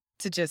panel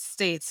to just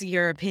state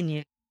your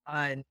opinion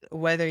on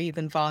whether you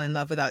can fall in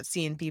love without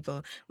seeing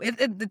people.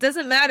 It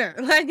doesn't matter.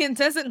 Like, it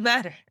doesn't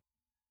matter.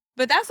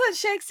 But that's what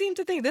Sheikh seemed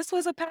to think. This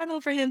was a panel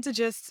for him to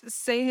just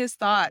say his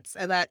thoughts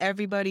and that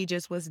everybody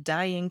just was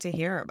dying to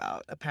hear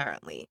about,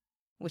 apparently.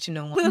 Which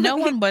no one.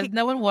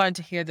 No one wanted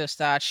to hear those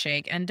thoughts,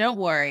 Shake. And don't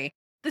worry,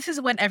 this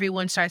is when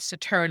everyone starts to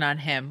turn on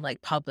him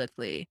like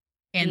publicly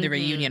in the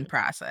reunion Hmm.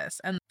 process.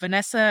 And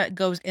Vanessa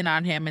goes in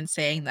on him and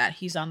saying that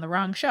he's on the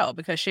wrong show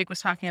because Shake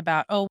was talking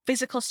about, oh,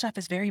 physical stuff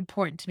is very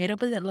important to me. I don't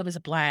believe that love is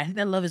blind. I think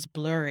that love is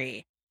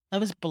blurry.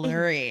 Love is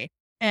blurry.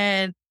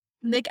 And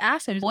Nick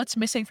asked him, what's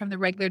missing from the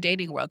regular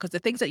dating world? Because the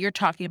things that you're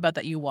talking about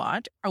that you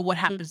want are what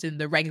happens in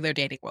the regular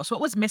dating world. So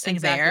what was missing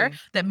there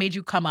Exactly. that made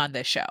you come on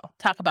this show?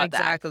 Talk about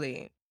that.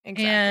 Exactly.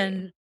 Exactly.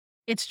 And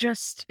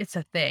it's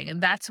a thing. And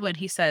that's when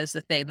he says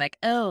the thing like,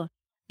 oh,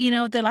 there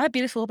are a lot of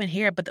beautiful women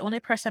here, but the only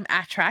person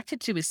I'm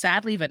attracted to is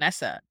sadly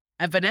Vanessa.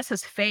 And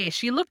Vanessa's face,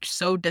 she looked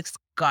so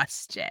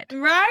disgusted.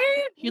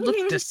 Right? She looked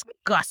I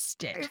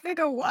disgusted.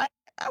 figure what?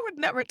 I would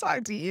never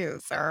talk to you,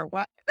 sir.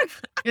 What?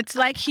 It's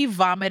like he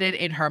vomited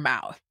in her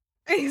mouth.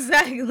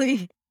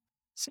 Exactly.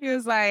 She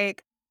was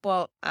like,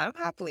 well, I'm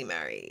happily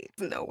married.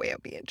 No way I'll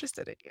be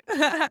interested in you.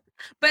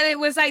 But it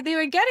was like they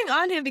were getting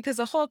on him because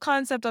the whole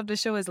concept of the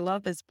show is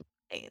love is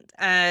blind.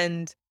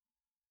 And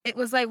it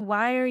was like,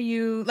 why are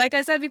you, like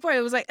I said before,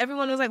 it was like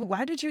everyone was like,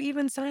 why did you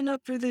even sign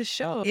up for this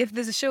show? If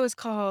this show is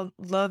called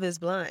Love is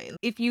Blind,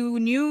 if you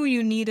knew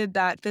you needed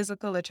that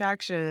physical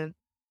attraction,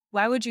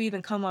 why would you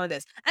even come on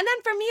this? And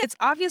then for me, it's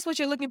obvious what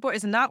you're looking for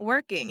is not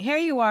working. Here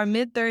you are,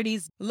 mid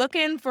 30s,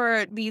 looking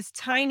for these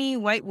tiny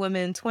white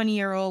women,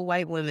 20-year-old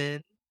white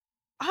women.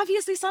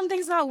 Obviously,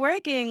 something's not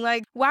working.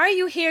 Like, why are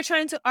you here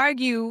trying to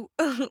argue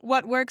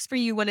what works for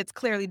you when it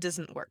clearly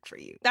doesn't work for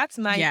you? That's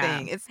my Yeah.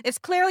 thing. It's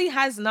clearly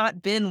has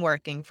not been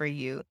working for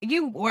you.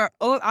 You were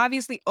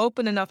obviously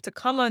open enough to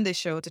come on this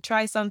show to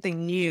try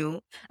something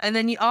new, and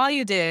then all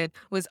you did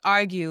was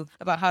argue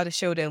about how the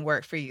show didn't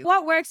work for you.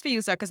 What works for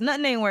you, sir? Because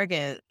nothing ain't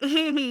working.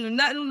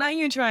 Nothing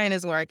you trying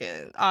is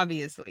working,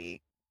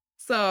 obviously.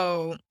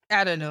 So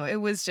I don't know. It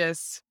was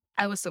just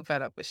I was so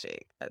fed up with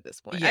Shake at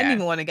this point. I didn't Yeah.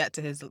 even want to get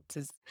to his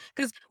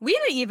because we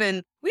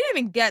didn't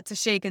even get to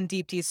Shake and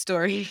Deep T's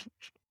story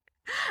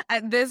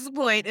at this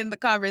point in the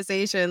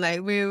conversation.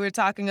 Like we were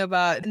talking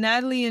about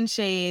Natalie and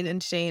Shane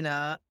and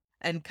Shayna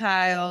and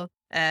Kyle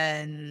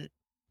and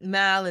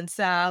Mal and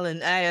Sal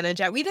and Ayan and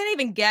Jack. We didn't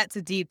even get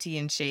to Deep T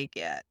and Shake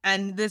yet.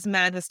 And this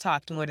man has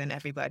talked more than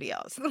everybody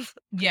else.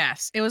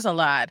 Yes, it was a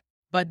lot.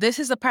 But this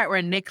is the part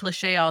where Nick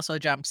Lachey also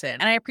jumps in.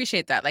 And I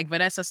appreciate that. Like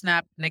Vanessa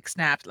snapped, Nick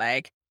snapped,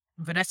 like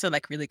Vanessa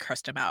like really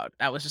cursed him out.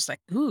 I was just like,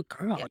 ooh,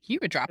 girl, Yeah. you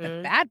were dropping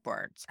Mhm. bad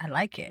words. I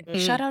like it.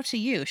 Shout Mhm. out to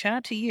you. Shout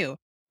out to you.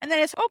 And then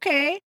it's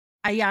okay.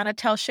 Ayana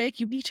tells Shake,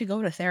 you need to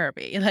go to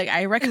therapy. Like,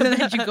 I recommend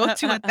you go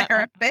to a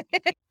therapist.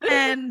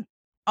 And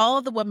all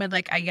of the women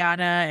like Ayana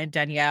and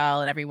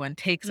Danielle and everyone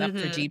takes up for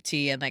Mhm. Deep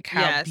T and like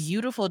how Yes.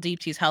 beautiful Deep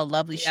T is, how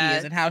lovely she is,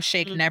 Yes. and how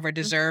Shake never Mhm.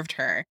 deserved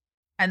her.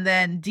 And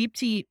then Deep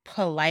T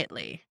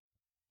politely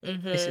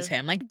kisses Mhm.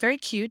 him, like very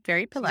cute,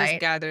 very She just polite.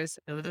 gathers.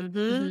 Mhm.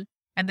 Mhm.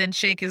 And then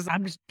Shake is,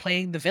 I'm just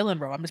playing the villain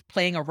role. I'm just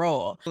playing a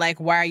role. Like,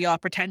 why are y'all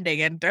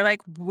pretending? And they're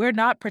like, we're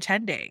not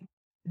pretending.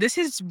 This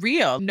is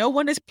real. No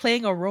one is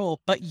playing a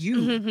role but you,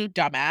 Mhm.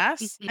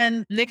 dumbass.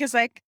 And Nick is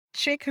like,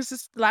 Shake has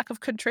this lack of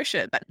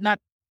contrition. Not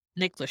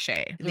Nick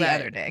Lachey, the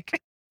other Right.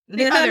 Nick.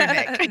 The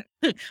other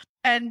Nick.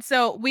 And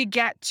so we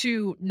get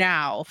to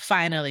now,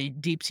 finally,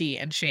 Deep T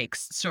and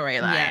Shake's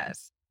storyline.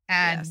 Yes.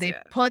 And Yes, they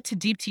yeah. pull it to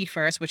Deep T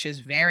first, which is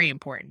very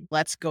important.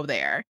 Let's go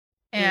there.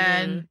 Mhm.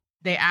 And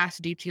they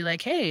asked Deep T,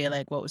 like, hey,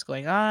 like, what was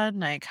going on?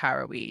 Like, how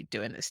are we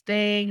doing this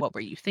thing? What were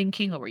you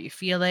thinking? What were you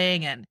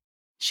feeling? And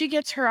she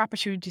gets her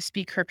opportunity to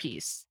speak her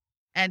piece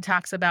and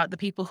talks about the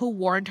people who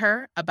warned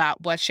her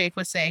about what Shake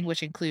was saying,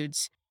 which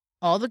includes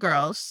all the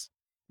girls,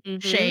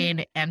 Mhm.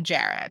 Shane, and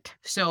Jared.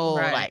 So,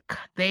 Right. like,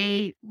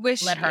 they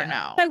Wish let her yeah.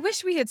 know. I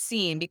wish we had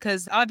seen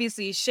because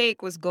obviously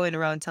Shake was going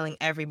around telling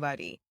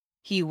everybody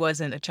he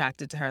wasn't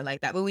attracted to her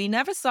like that, but we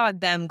never saw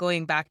them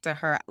going back to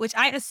her, which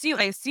I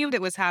assumed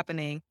it was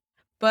happening,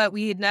 but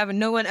we had never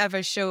no one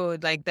ever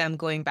showed, like, them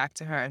going back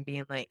to her and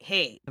being like,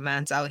 "Hey, the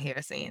man's out here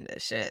saying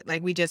this shit."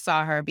 Like, we just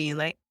saw her being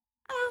like,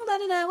 "Oh, da,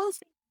 da, da, we'll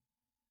see.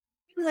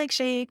 You like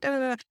Shake, da,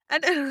 da, da."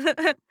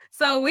 And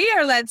so we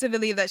are led to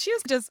believe that she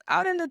was just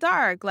out in the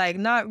dark, like,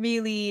 not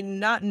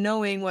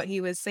knowing what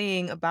he was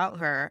saying about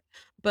her,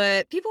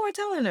 but people were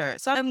telling her.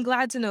 So I'm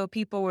glad to know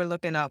people were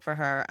looking out for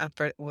her and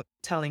for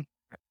telling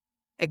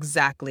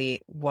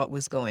exactly what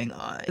was going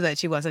on, that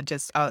she wasn't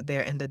just out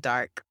there in the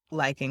dark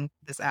liking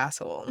this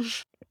asshole.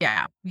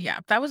 Yeah, yeah,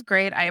 that was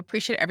great. I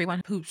appreciate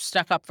everyone who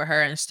stuck up for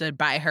her and stood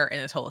by her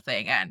in this whole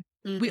thing, and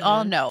we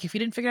all Mhm. know if you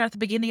didn't figure it out at the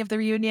beginning of the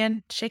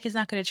reunion, Shake is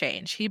not gonna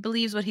change. He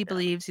believes what he Yeah.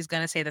 believes, he's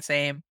gonna say the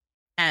same,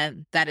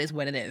 and that is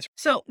what it is.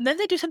 So, then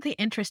they do something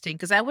interesting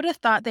because I would have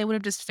thought they would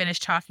have just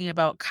finished talking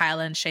about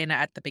Kyla and Shayna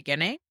at the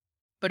beginning,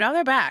 but now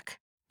they're back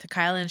to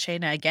Kyla and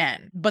Shayna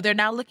again, but they're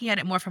now looking at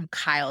it more from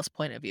Kyle's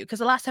point of view. Because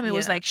the last time it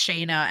was, Yeah. like,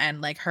 Shayna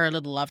and, like, her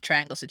little love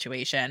triangle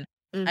situation,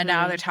 and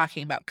now they're Mhm.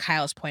 talking about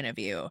Kyle's point of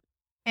view.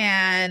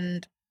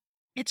 And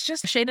it's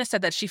just Shayna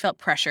said that she felt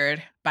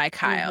pressured by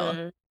Kyle,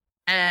 Mhm.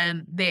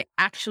 and they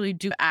actually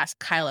do ask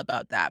Kyle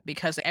about that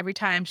because every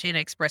time Shayna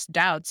expressed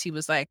doubts, he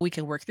was like, "We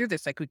can work through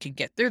this, like, we can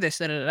get through this,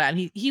 da, da, da, da,"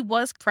 and he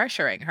was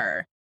pressuring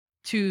her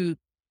to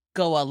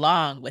go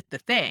along with the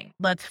thing.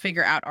 "Let's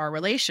figure out our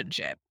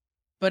relationship."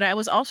 But I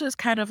was also just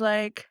kind of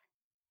like,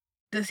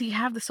 does he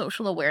have the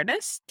social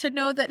awareness to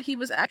know that he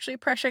was actually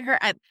pressuring her?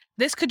 And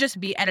this could just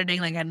be editing,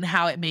 like, and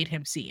how it made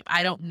him seem.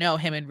 I don't know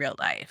him in real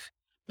life,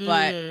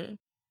 but Mm.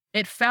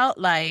 it felt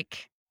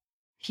like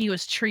he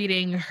was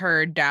treating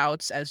her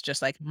doubts as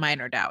just, like,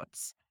 minor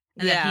doubts,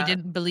 and that he Yeah.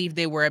 didn't believe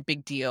they were a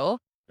big deal,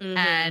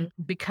 and Mhm.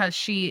 because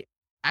she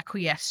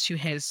acquiesced to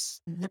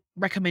his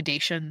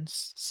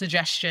recommendations,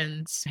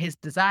 suggestions, his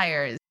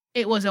desires,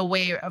 it was a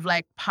way of,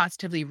 like,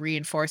 positively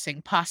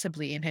reinforcing,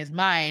 possibly in his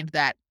mind,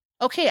 that,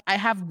 "Okay, I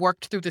have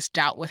worked through this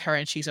doubt with her,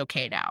 and she's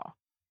okay now."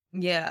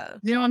 Yeah.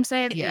 You know what I'm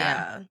saying? Yeah.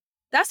 Yeah.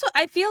 That's what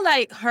I feel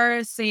like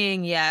her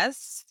saying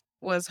yes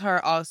was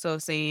her also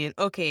saying,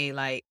 "Okay,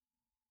 like,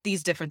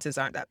 these differences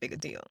aren't that big a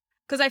deal."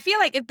 Because I feel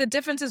like if the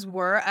differences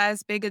were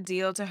as big a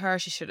deal to her,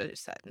 she shoulda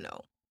just said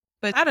no.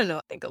 But I don't know,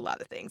 I think a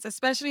lot of things,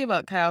 especially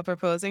about Kyle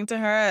proposing to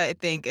her, I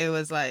think it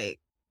was like,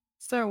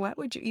 "Sir, why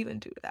would you even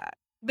do that?"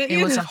 But,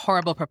 It was a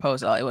horrible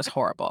proposal, it was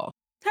horrible.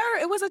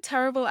 it was a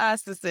terrible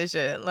ass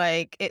decision.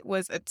 Like, it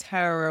was a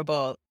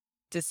terrible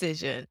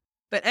decision.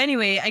 But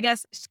anyway, I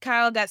guess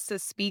Kyle gets to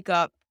speak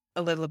up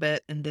a little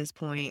bit in this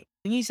point.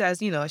 And he says,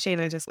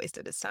 Shayna just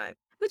wasted his time.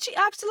 Which she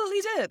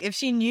absolutely did. If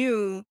she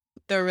knew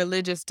the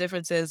religious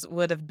differences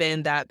would have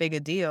been that big a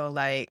deal,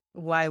 like,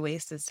 why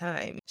waste his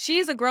time?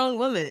 She's a grown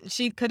woman.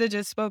 She could have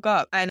just spoke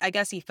up. And I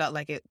guess he felt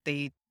like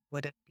they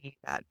wouldn't be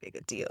that big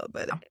a deal,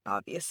 but it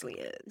obviously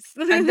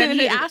And then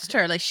he is. asked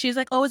her, like, she's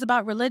like, "Oh, it's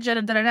about religion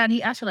and da da da." And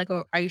he asked her, like,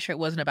 "Oh, are you sure it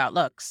wasn't about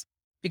looks?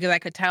 Because I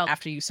could tell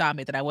after you saw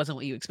me that I wasn't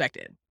what you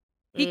expected."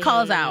 He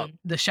calls out Mm.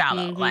 the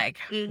shallow, Mhm. like,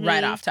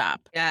 right Mhm. off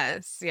top.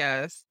 Yes,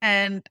 yes.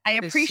 And I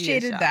 'Cause she is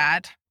appreciated shallow.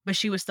 that, but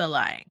she was still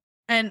lying.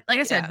 And like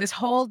I said,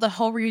 Yeah. the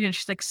whole reunion,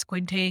 she's like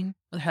squinting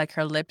with her, like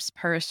her lips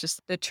pursed,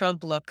 just The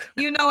Trump look.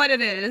 You know what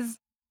it is.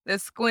 The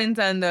squint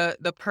and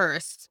the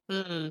purse.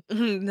 Mm.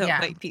 The yeah,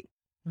 white people.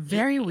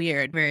 very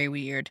weird, very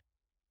weird.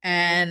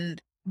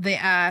 And they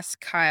ask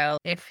Kyle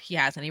if he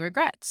has any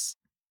regrets.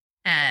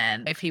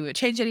 And if he would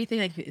change anything,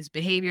 like his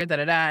behavior, da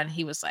da da. And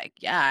he was like,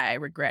 "Yeah, I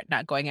regret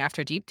not going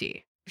after Deep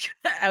T."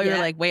 And we were Yeah.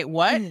 like, "Wait,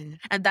 what?" And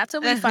that's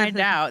when we find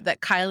out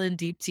that Kyle and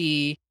Deep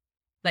T,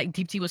 like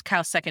Deep T was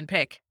Kyle's second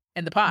pick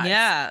in the pods,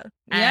 Yeah.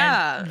 and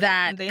Yeah.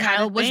 that They had a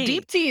Kyle was thing.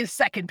 Deep T's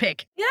second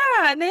pick.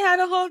 Yeah, and they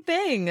had a whole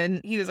thing, and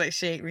he was like,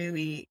 "Shade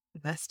really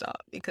messed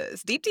up,"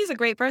 because Deepti's a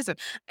great person.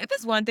 If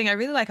it's one thing I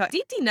really like how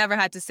Deepti never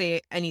had to say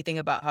anything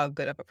about how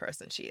good of a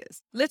person she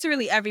is.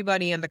 Literally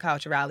everybody in the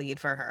couch rallied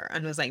for her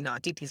and was like, "No,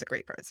 Deepti's a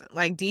great person.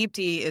 Like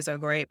Deepti is a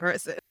great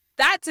person."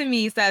 That to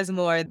me says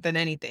more than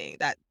anything.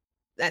 That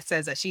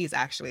says that she's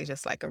actually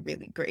just like a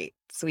really great,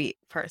 sweet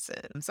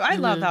person. So I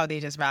love Mhm. how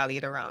they just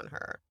rallied around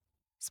her,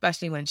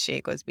 especially when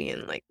Shake was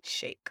being like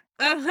Shake.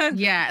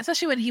 Yeah,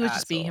 especially when he was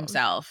just being Asshole.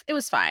 himself. It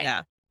was fine.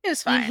 Yeah. It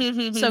was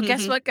fine. So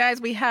guess what, guys?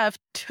 We have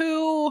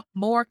 2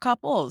 more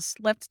couples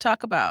left to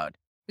talk about.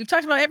 We've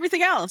talked about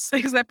everything else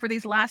except for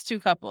these last 2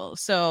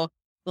 couples. So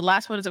the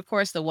last one is, of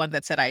course, the one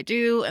that said "I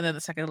do," and then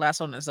the second to last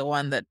one is the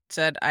one that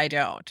said "I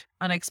don't,"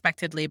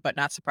 unexpectedly, but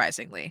not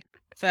surprisingly.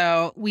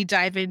 So we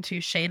dive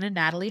into Shane and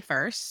Natalie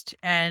first,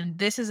 and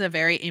this is a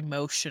very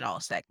emotional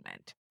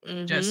segment.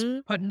 Just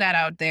Mhm. putting that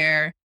out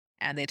there,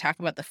 and they talk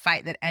about the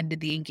fight that ended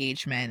the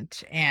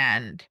engagement,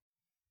 and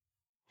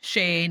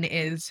Shane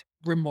is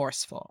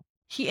remorseful.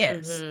 He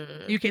is.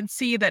 You Mhm. can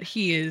see that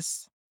he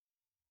is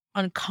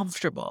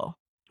uncomfortable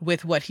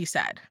with what he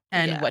said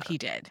and Yeah, what he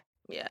did.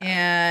 yeah.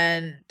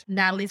 And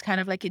Natalie's kind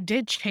of like, it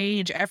did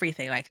change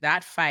everything. Like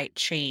that fight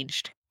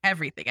changed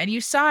everything. And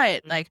you saw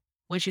it Mm. like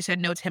when she said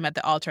no to him at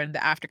the altar in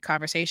the after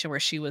conversation where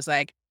she was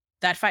like,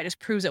 that fight just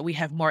proves that we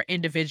have more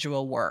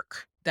individual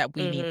work that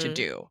we need to Mhm.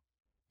 do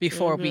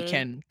before we Mhm.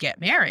 can get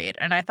married.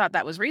 And I thought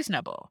that was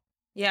reasonable.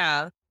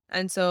 Yeah.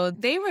 And so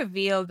they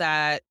reveal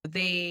that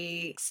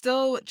they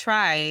still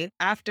tried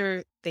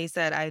after they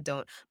said I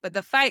don't, but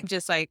the fight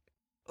just like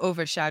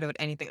overshadowed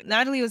anything.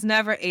 Natalie was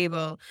never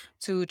able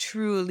to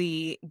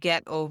truly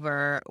get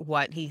over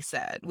what he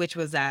said, which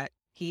was that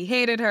he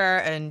hated her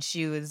and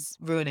she was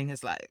ruining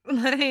his life.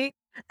 Like,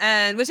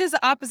 and which is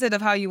the opposite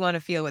of how you want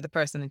to feel with the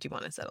person that you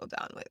want to settle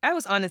down with. I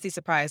was honestly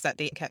surprised that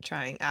they kept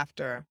trying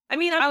after. I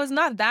mean, I was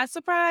not that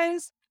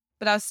surprised,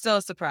 but I was still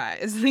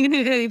surprised,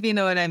 if you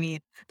know what I mean,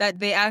 that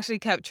they actually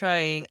kept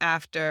trying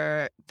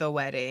after the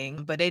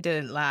wedding, but it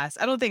didn't last.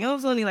 I don't think it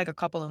was only like a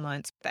couple of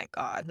months. Thank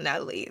God,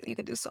 Natalie, you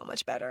can do so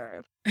much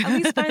better. At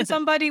least find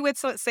somebody with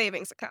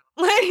savings account.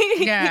 Like,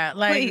 Yeah,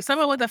 like please.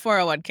 someone with a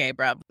 401k,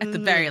 bro, at the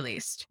very Mhm.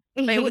 least.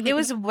 But it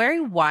was very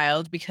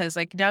wild because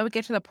like now we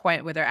get to the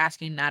point where they're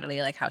asking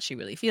Natalie like how she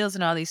really feels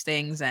and all these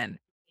things, and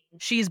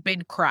she's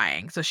been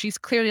crying. So she's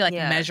clearly like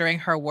Yeah. measuring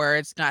her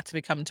words not to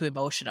become too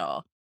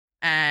emotional.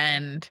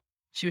 And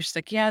she was just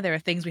like, yeah, there are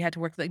things we had to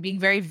work like being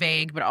very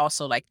vague, but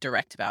also like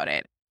direct about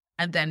it.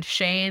 And then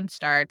Shane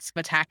starts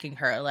attacking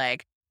her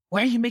like,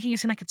 why are you making it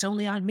seem like it's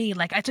only on me?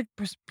 Like I took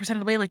percent of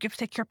the blame. Like you have to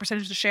take your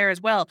percentage to share as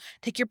well.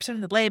 Take your percent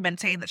of the blame, and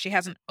saying that she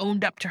hasn't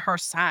owned up to her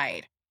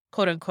side,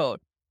 quote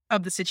unquote,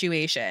 of the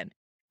situation.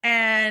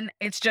 And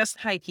it's just,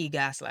 High key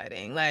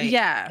gaslighting. Like,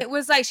 yeah, it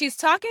was like she's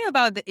talking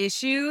about the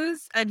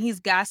issues and he's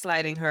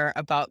gaslighting her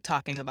about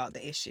talking about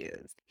the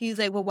issues. He's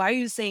like, well, why are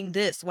you saying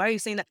this? Why are you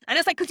saying that? And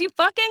it's like, because you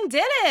fucking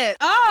did it.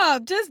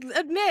 Oh, just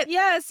admit,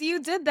 yes, you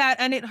did that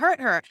and it hurt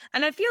her.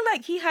 And I feel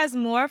like he has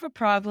more of a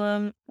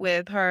problem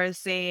with her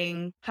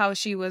saying how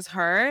she was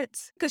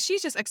hurt because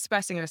she's just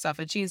expressing herself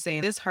and she's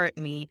saying, this hurt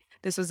me.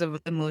 This was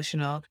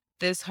emotional.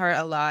 This hurt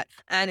a lot.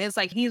 And it's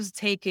like he's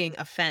taking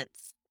offense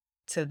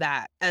to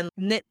that and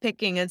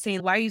nitpicking and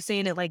saying, why are you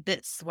saying it like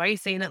this? Why are you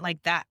saying it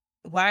like that?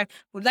 Why,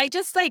 like,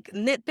 just like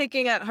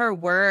nitpicking at her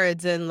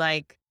words and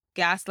like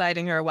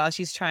gaslighting her while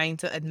she's trying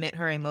to admit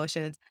her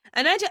emotions.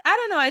 And I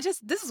don't know.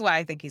 This is why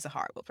I think he's a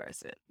horrible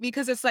person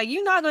because it's like,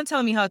 you're not going to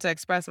tell me how to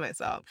express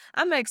myself.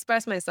 I'm going to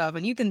express myself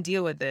and you can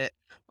deal with it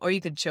or you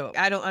could choke.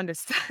 I don't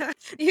understand.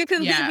 You can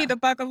leave me yeah. the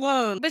fuck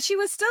alone. But she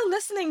was still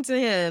listening to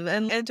him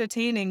and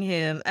entertaining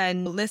him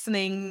and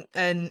listening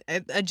and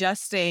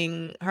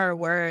adjusting her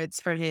words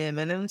for him.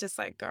 And I'm just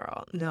like,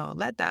 girl, no,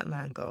 let that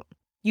man go.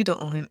 You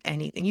don't owe him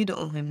anything. You don't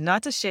owe him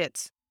not a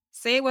shit.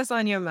 Say what's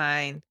on your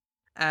mind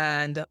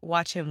and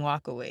watch him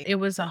walk away. It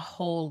was a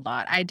whole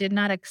lot. I did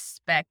not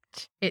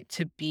expect it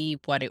to be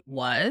what it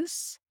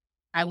was.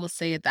 I will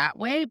say it that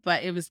way,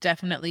 but it was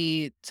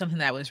definitely something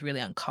that I was really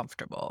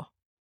uncomfortable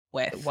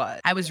It with.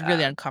 was. I was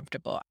really Yeah.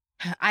 uncomfortable.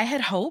 I had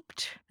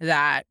hoped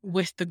that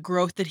with the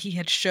growth that he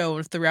had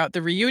shown throughout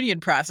the reunion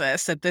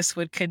process that this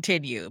would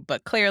continue,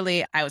 but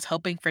clearly I was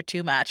hoping for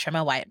too much from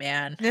a white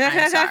man.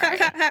 I'm sorry.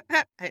 I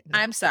know.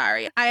 I'm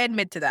sorry. I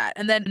admit to that.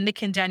 And then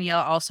Nick and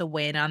Danielle also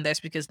weigh in on this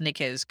because Nick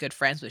is good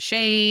friends with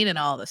Shane and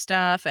all the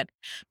stuff. And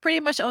pretty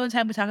much all the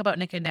time we talk about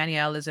Nick and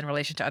Danielle is in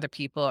relation to other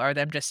people or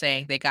them just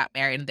saying they got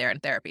married and they're in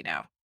therapy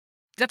now.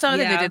 That's the only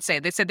thing they Yeah. did say.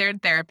 They said they're in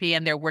therapy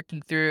and they're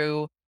working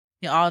through,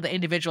 all the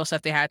individual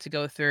stuff they had to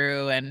go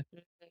through. And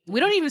we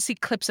don't even see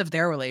clips of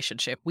their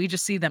relationship. We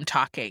just see them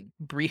talking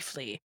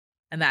briefly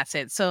and that's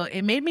it. So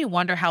it made me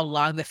wonder how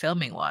long the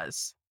filming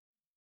was.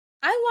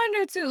 I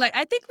wonder too. Like,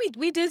 I think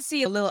we did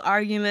see a little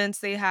arguments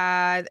they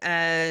had,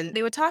 and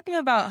they were talking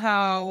about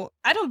how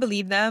I don't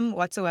believe them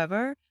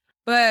whatsoever,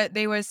 but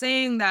they were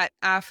saying that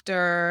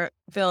after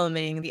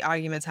filming, the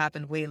arguments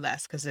happened way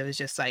less because it was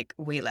just like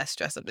way less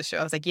stress of the show.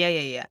 I was like, yeah,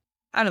 yeah, yeah.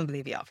 I don't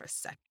believe y'all for a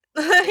second.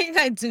 Like,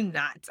 I do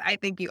not. I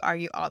think you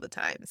argue all the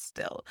time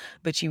still,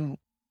 but you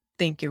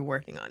think you're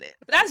working on it.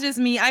 But that's just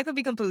me. I could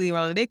be completely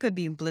wrong. They could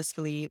be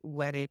blissfully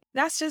wedded.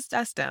 That's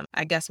them.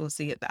 I guess we'll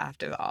see it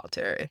after the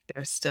altar if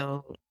they're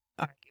still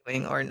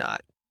arguing or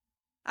not.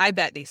 I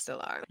bet they still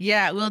are.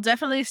 Yeah, we'll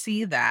definitely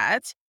see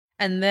that.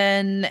 And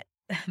then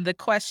the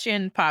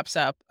question pops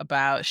up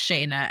about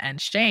Shayna and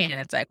Shane. And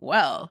it's like,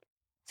 well,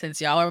 since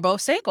y'all are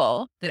both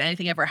single, did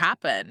anything ever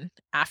happen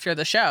after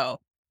the show?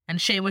 And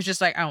Shane was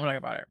just like, I don't talk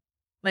about it.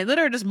 Like,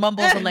 literally just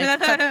mumbles and like, I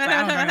don't talk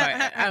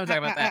about it. I don't talk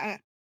about that.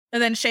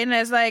 And then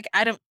Shayna is like,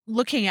 I don't,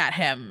 looking at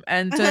him.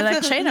 And so they're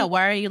like, Shayna,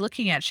 why are you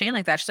looking at Shane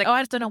like that? She's like, oh,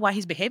 I just don't know why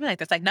he's behaving like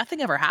this. Like,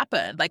 nothing ever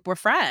happened. Like, we're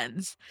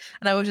friends.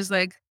 And I was just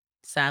like,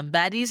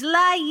 somebody's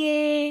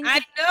lying. I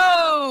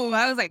know.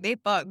 I was like, they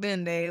fucked,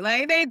 didn't they?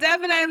 Like, they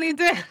definitely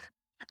did.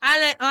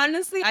 And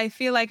honestly, I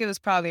feel like it was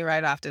probably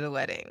right after the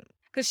wedding.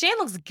 Because Shane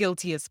looks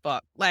guilty as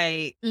fuck.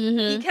 Like, he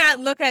Mhm. can't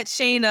look at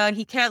Shayna.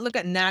 He can't look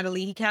at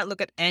Natalie. He can't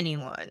look at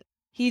anyone.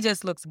 He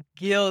just looks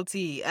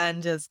guilty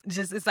and just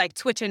it's like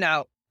twitching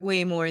out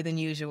way more than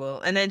usual.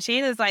 And then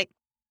Shayna's like,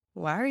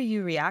 why are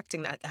you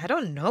reacting that? I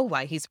don't know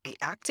why he's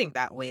reacting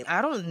that way.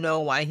 I don't know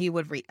why he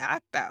would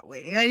react that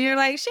way. And you're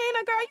like,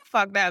 Shayna, girl, you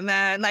fucked that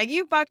man. Like,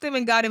 you fucked him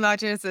and got him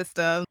out your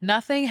system.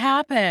 Nothing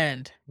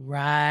happened.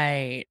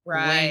 Right.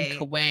 Wink,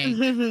 Right.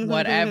 wink.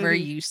 Whatever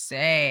you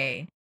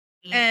say.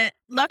 And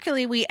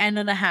luckily, we end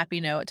on a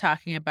happy note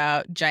talking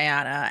about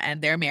Gianna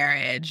and their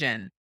marriage.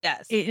 And,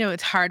 Yes.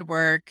 it's hard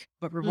work,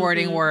 but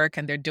rewarding Mhm. work,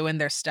 and they're doing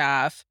their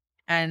stuff.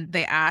 And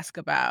they ask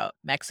about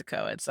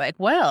Mexico. It's like,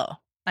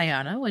 well,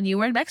 Ayana, when you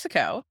were in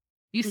Mexico,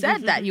 you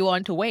said that you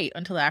wanted to wait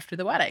until after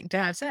the wedding to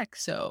have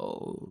sex.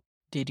 So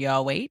did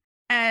y'all wait?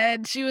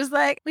 And she was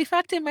like, we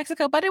fucked in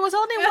Mexico, but it was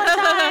only one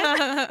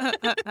time.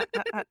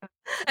 And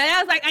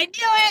I was like, I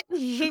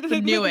knew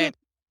it. Knew it.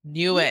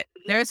 Knew it.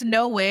 There's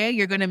no way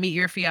you're gonna meet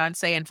your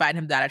fiancé and find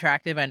him that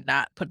attractive and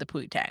not put the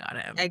poontang on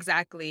him.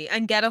 Exactly,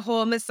 and get a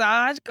whole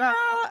massage, girl,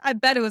 I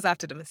bet it was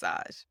after the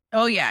massage.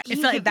 Oh, yeah. It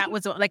felt like that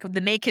was, like,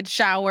 the naked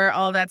shower,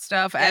 all that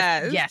stuff.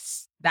 Yes.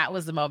 Yes, that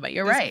was the moment.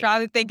 You're Was right.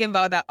 probably thinking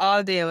about that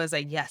all day. I was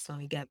like, "Yes, when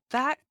we get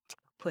back,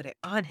 put it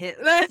on him."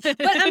 But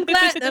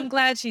I'm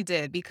glad she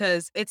did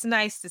because it's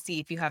nice to see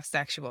if you have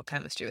sexual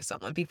chemistry with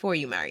someone before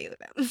you marry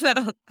them.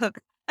 So,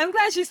 I'm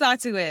glad she saw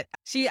to it.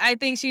 I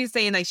think she was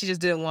saying, like, she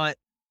just didn't want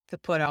to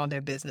put all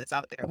their business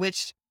out there,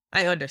 which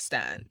I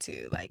understand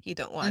too. Like, you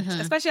don't want Mhm.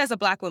 especially as a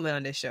Black woman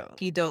on this show,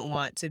 you don't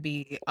want to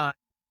be on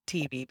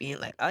TV being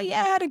like, "Oh,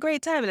 yeah, I had a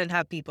great time," and then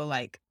have people,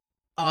 like,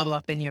 all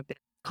up in your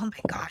business. "Oh my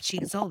god,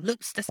 she's so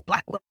loose, this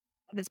Black woman."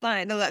 It's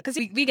fine. No, because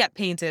we get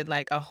painted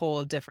like a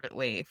whole different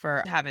way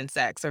for having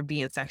sex or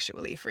being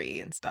sexually free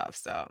and stuff.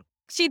 So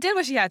she did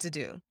what she had to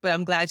do, but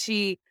I'm glad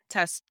she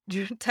test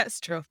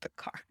drove the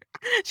car.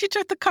 She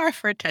took the car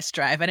for a test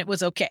drive, and it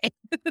was okay.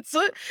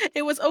 So,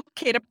 it was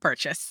okay to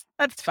purchase.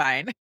 That's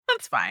fine.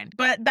 That's fine.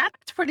 But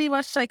that's pretty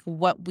much, like,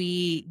 what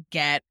we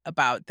get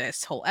about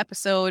this whole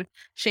episode.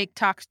 Shake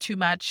talks too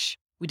much.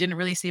 We didn't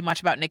really see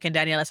much about Nick and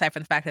Danielle aside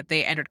from the fact that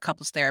they entered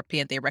couples therapy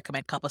and they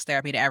recommend couples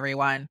therapy to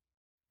everyone.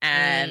 Mm,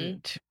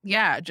 And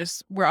yeah,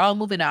 just we're all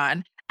moving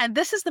on. And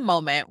this is the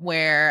moment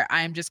where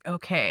I'm just,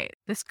 okay,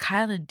 this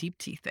Kyle and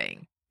Deepti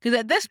thing. Because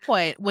at this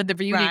point, when the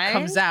reunion right?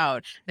 comes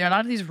out, there are a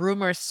lot of these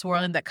rumors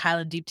swirling that Kyle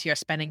and Deepti are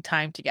spending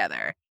time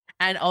together.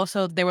 And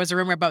also, there was a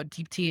rumor about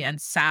Deepti and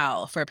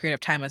Sal for a period of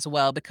time as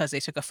well because they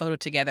took a photo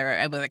together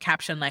and with a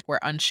caption like "We're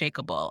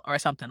unshakable" or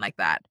something like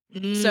that.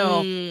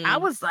 So I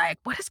Mm, was like,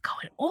 "What is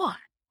going on?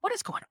 What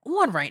is going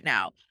on right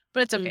now?"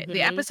 But it's okay. The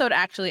mm-hmm. episode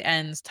actually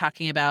ends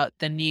talking about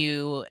the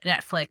new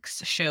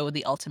Netflix show,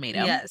 The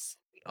Ultimatum. Yes,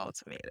 the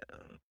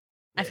ultimatum,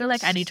 I feel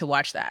like I need which to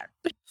watch that.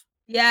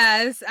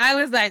 yes, I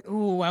was like,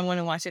 "Ooh, I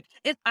wanna watch it."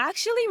 It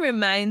actually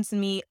reminds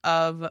me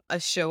of a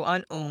show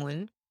on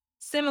OWN,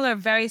 similar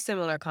very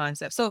similar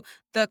concept. So,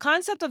 the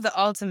concept of the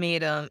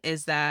ultimatum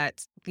is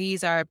that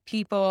these are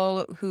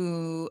people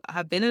who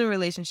have been in a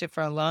relationship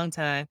for a long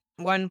time.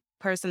 One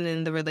person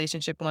in the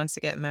relationship wants to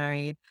get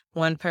married,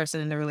 one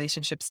person in the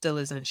relationship still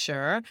isn't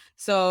sure.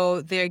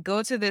 So, they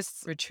go to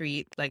this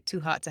retreat, like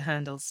Too Hot to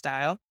Handle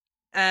style,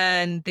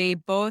 and they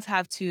both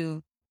have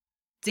to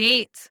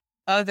date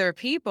other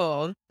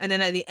people, and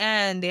then at the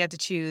end, they have to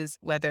choose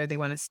whether they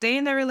wanna stay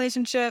in their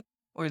relationship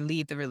or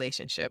leave the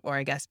relationship, or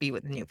I guess be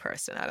with the new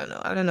person. I don't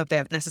know. I don't know if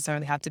they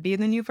necessarily have to be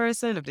the new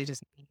person, if they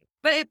just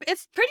but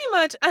it's pretty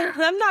much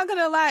I'm not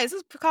gonna lie,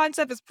 this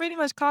concept is pretty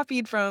much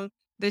copied from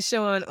this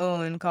show on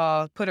OWN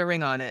called Put a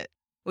Ring on It,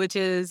 which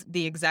is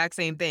the exact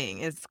same thing.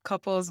 It's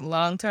couples,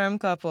 long-term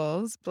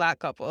couples, Black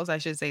couples, I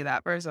should say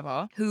that first of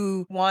all,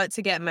 who want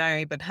to get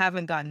married but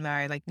haven't gotten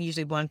married, like,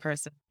 usually one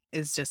person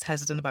is just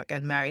hesitant about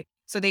getting married.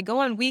 So they go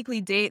on weekly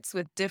dates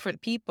with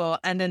different people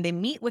and then they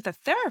meet with a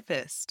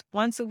therapist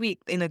once a week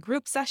in a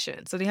group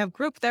session. So they have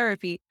group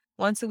therapy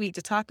once a week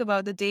to talk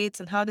about the dates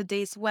and how the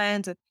dates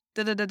went and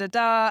da da da da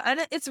da.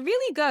 And it's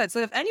really good. So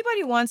if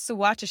anybody wants to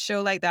watch a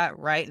show like that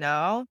right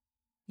now,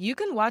 you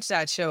can watch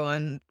that show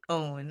on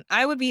OWN.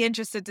 I would be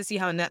interested to see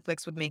how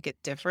Netflix would make it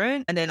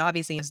different. And then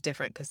obviously it's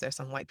different because there's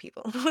some white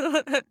people.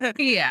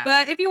 Yeah.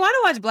 But if you want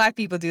to watch Black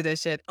people do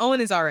this shit,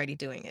 OWN is already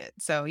doing it.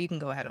 So you can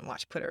go ahead and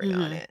watch Put a Ring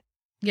on Mhm. It.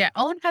 Yeah,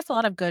 Owen has a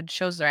lot of good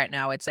shows right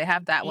now. It's they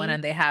have that one Mhm.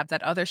 and they have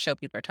that other show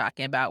people are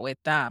talking about with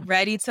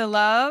Ready to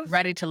Love?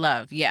 Ready to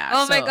Love. Yeah.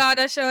 Oh my So god,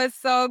 that show is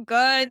so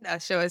good.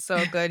 That show is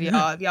so good,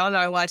 y'all. If y'all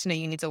not watching it,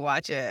 you need to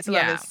watch it. Ready to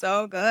Love yeah. is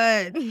so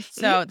good.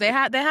 So they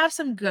have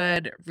some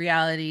good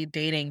reality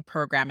dating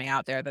programming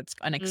out there that's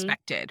Mhm.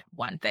 unexpected,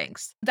 one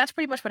thinks. That's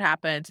pretty much what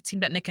happens. It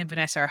seemed that Nick and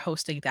Vanessa are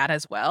hosting that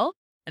as well.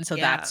 And so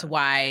that's Yeah.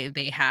 why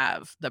they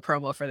have the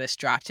promo for this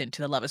dropped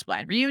into the Love is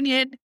Blind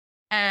reunion.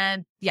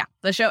 And yeah,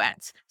 the show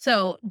ends.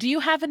 So do you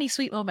have any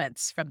sweet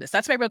moments from this?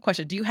 That's my real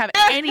question. Do you have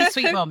any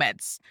sweet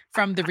moments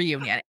from the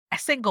reunion? A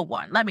single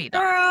one. Let me know.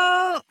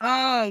 Girl,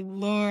 oh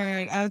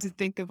Lord, I have to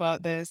think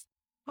about this.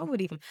 What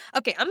would even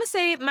okay, I'm gonna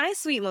say my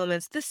sweet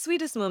moments, the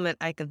sweetest moment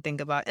I can think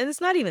about, and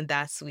it's not even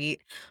that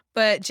sweet,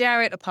 but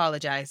Jared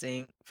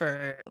apologizing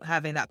for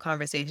having that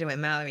conversation with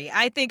Mallory.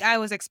 I think I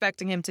was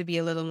expecting him to be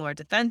a little more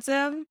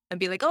defensive and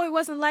be like, "Oh, it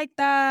wasn't like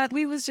that.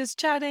 We was just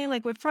chatting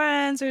like we're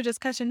friends or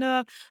just catching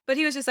up." But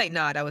he was just like,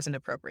 "Nah, that was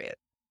inappropriate.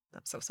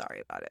 I'm so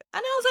sorry about it."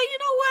 And I was like, "You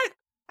know what?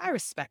 I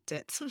respect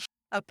it."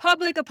 A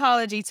public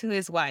apology to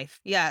his wife.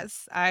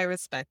 Yes, I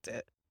respect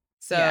it.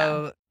 Yeah.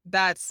 So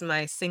that's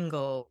my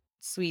single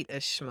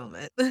sweetish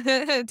moment.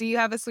 Do you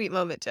have a sweet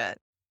moment, Jen?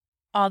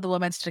 All the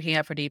women sticking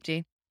up for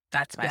Deepti.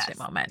 That's my sweet Yes,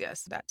 moment.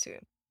 yes, that too.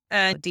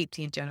 And deep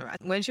tea in general.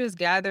 When she was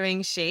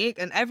gathering shake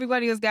and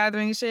everybody was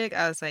gathering shake,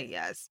 I was like,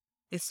 yes,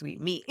 it's sweet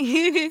meat.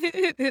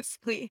 It's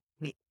sweet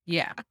meat.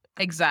 Yeah,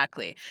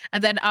 exactly.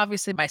 And then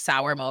obviously my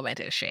sour moment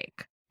is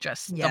Shake.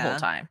 Just the whole Yeah.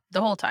 time.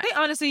 The whole time. I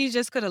honestly, you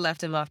just could have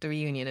left him off the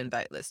reunion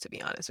invite list, to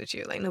be honest with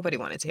you. Like, nobody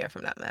wanted to hear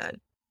from that man.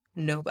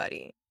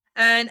 Nobody.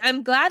 And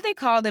I'm glad they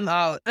called him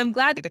out. I'm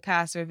glad the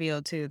cast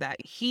revealed, too, that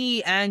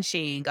he and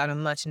Shane got a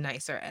much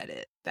nicer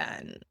edit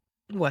than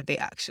what they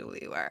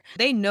actually were.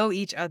 They know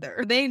each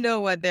other. They know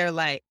what they're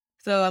like.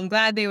 So I'm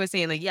glad they were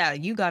saying like, "Yeah,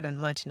 you got a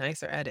much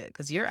nicer edit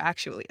because 'cause you're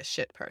actually a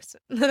shit person."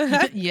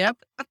 Yep.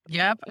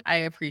 Yep. I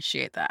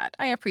appreciate that.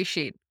 I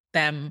appreciate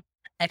them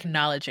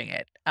acknowledging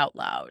it out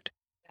loud.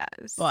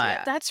 Yes, But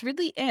yeah. that's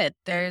really it.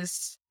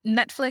 There's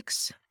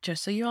Netflix,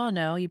 just so you all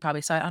know, you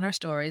probably saw it on our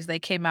stories. They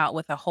came out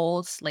with a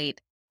whole slate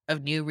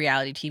of new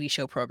reality TV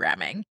show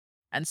programming.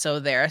 And so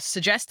they're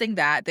suggesting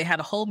that they had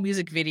a whole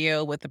music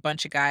video with a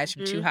bunch of guys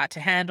from Too Mhm, Hot to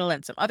Handle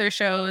and some other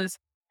shows.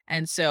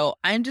 And so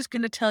I'm just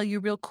going to tell you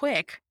real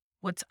quick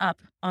what's up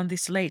on the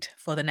slate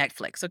for the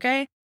Netflix,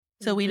 okay?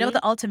 So we know mhm,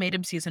 the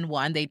Ultimatum season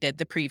 1, they did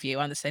the preview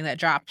on this thing that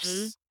mhm.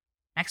 drops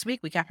next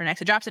week, week after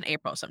next. It drops in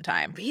April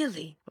sometime.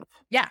 Really?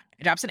 Yeah,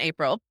 it drops in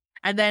April.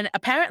 And then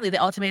apparently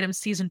the Ultimatum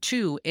season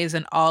 2 is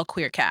an all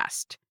queer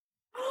cast.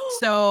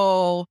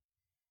 So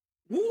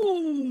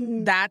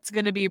Mm. that's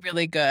gonna be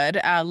really good.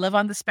 Live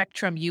on the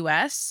Spectrum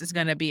US is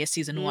gonna be a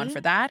season 1 Mhm.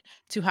 for that.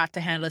 Too Hot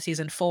to Handle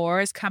season 4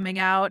 is coming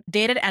out.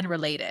 Dated and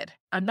Related.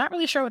 I'm not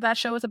really sure what that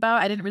show is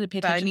about. I didn't really pay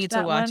But I attention to need to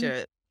that watch one,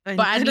 it. but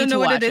I I need don't to know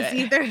what it watch is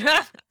it.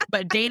 either.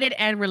 But Dated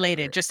and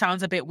Related just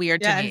sounds a bit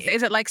weird to me. Yes.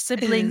 Is it like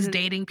siblings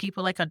dating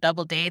people like on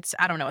double dates?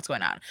 I don't know what's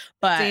going on.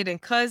 But Dating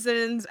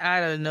cousins, I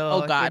don't oh know. If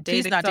you're god,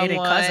 please dating not dating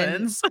someone,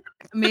 cousins.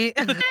 me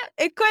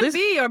it could This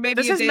be, or maybe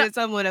this you is not dated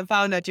someone and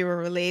found out you were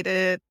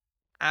related.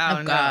 I oh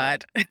don't know.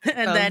 god.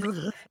 And then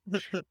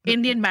Sounds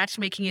Indian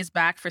matchmaking is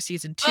back for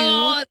season 2.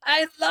 Oh,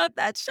 I love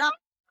that show.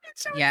 That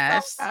show is so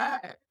Yes.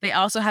 good. They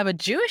also have a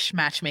Jewish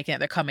matchmaking that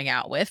they're coming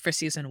out with for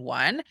season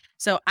 1.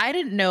 So I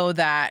didn't know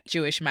that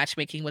Jewish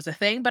matchmaking was a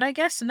thing, but I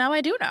guess now I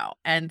do know.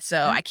 And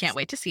so I can't Yes.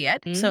 wait to see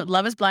it. So Mhm,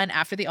 Love is Blind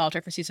After the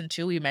Altar for season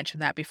 2, we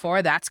mentioned that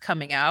before. That's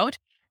coming out.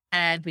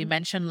 And we mhm.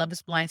 mentioned Love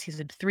is Blind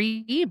season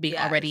 3 being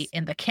already Yes.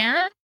 in the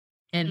can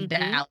in Mhm.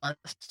 Dallas,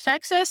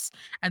 Texas.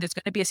 And there's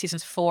going to be a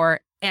seasons 4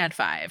 and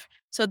 5.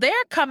 So they're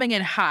coming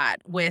in hot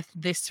with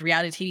this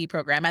reality TV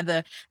program. And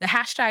the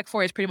hashtag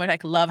for it is pretty much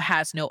like love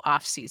has no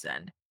off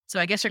season. So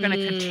I guess you're gonna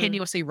Mm,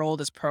 continuously roll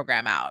this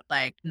program out,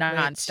 like, which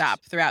nonstop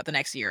throughout the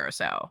next year or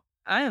so.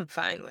 I am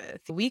fine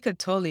with. We could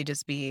totally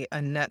just be a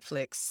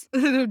Netflix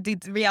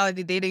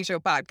reality dating show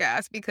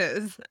podcast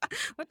because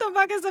what the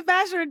fuck is the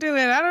Bachelor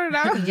doing? I don't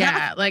know.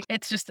 Yeah, like,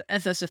 it's just a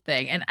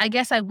thing, and I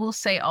guess I will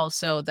say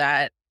also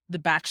that The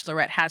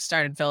Bachelorette has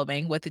started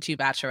filming with the 2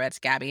 bachelorettes,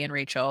 Gabby and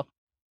Rachel.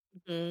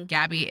 Mhm.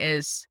 Gabby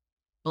is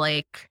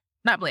Blake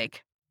not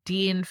Blake,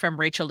 Dean from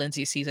Rachel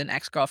Lindsay's season,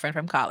 ex-girlfriend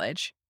from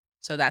college.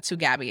 So that's who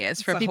Gabby is.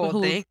 It's For a people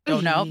whole who thing.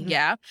 don't know,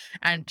 yeah,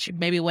 and she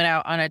maybe went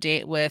out on a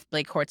date with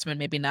Blake Hortzman,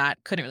 maybe not,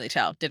 couldn't really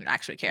tell, didn't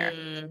actually care.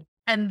 Mm,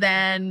 And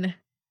then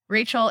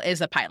Rachel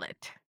is a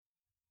pilot,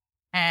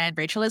 and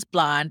Rachel is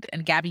blonde,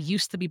 and Gabby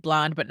used to be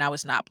blonde, but now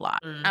is not blonde.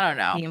 I mm. don't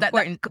know. That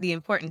The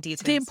important the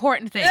details.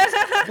 important things.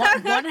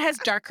 One has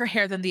darker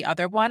hair than the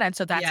other one, and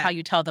so that's how Yeah,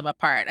 you tell them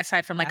apart,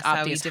 aside from, like, that's how we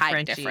obvious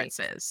height differentiate.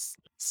 differences.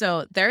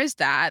 So there is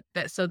that.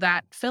 So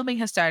that filming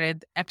has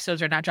started.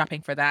 Episodes are now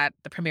dropping for that.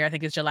 The premiere, I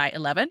think, is July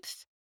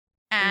 11th.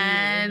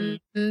 Mhm.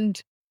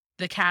 And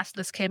the cast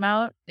list came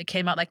out. It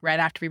came out, like, right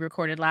after we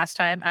recorded last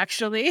time,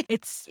 actually.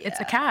 It's a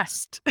Yeah.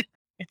 cast.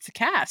 It's a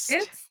cast.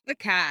 It's the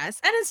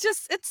cast, and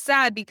it's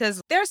sad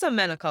because there are some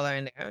men of color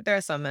in there. There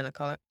are some men of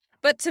color.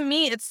 But to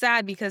me, it's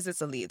sad because it's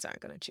the leads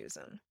aren't gonna choose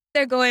them.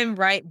 They're going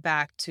right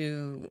back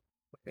to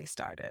where they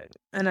started,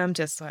 and I'm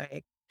just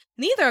like,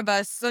 neither of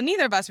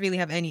us really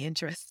have any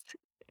interest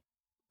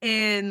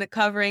in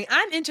covering.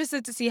 I'm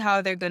interested to see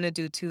how they're gonna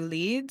do 2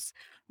 leads,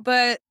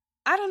 but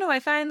I don't know, I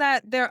find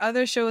that there are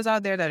other shows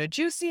out there that are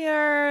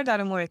juicier, that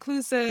are more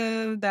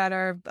inclusive, that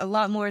are a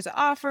lot more to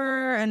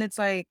offer, and it's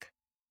like,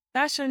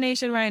 Bachelor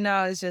Nation right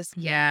now is just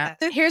Yeah.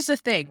 eh. Here's the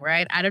thing,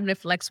 right? I don't know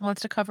if Lex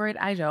wants to cover it.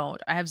 I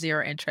don't. I have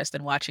zero interest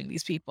in watching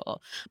these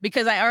people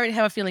because I already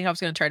have a feeling how it's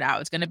going to turn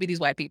out. It's going to be these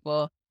white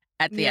people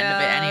at the end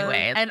of it Yeah.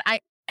 anyway. And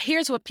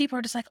here's what people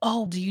are just like,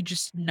 oh, do you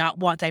just not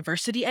want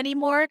diversity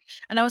anymore?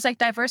 And I was like,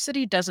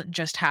 diversity doesn't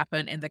just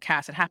happen in the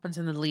cast, it happens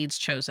in the leads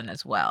chosen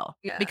as well.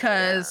 Yeah, yeah.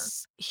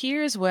 Because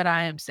here's what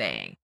I am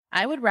saying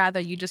I would rather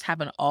you just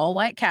have an all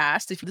white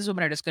cast if these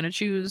women are just going to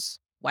choose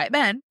white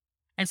men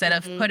instead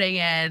of Mhm, putting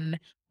in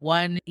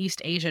one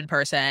East Asian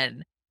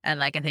person and,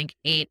 like, I think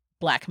 8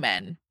 Black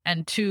men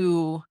and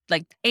 2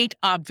 like, 8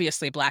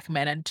 obviously Black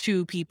men and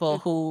 2 people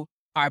mm. who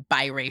are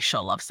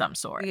biracial of some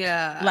sort.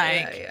 Yeah, yeah,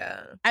 Like,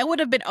 yeah. I would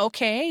have been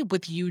okay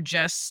with you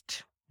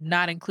just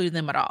not including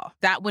them at all.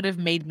 That would have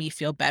made me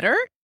feel better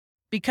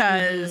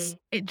because Mhm.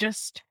 it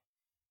just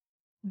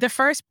the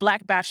first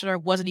Black bachelor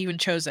wasn't even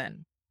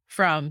chosen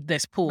from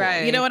this pool.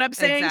 You know Right, what I'm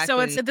saying? So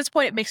it's exactly. at this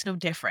point, it makes no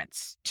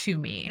difference to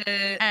me.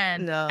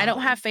 And I don't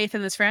No. have faith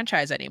in this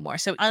franchise anymore.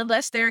 So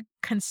unless they're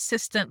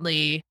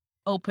consistently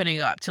opening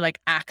up to, like,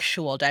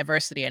 actual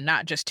diversity and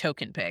not just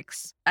token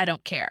picks, I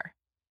don't care.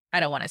 I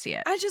don't want to see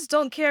it. I just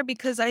don't care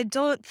because I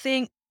don't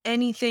think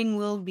anything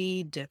will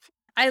be different.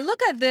 I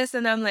look at this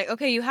and I'm like,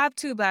 okay, you have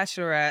 2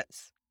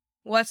 bachelorettes.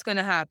 What's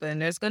gonna happen?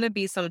 There's gonna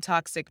be some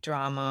toxic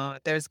drama.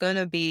 There's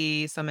gonna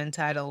be some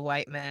entitled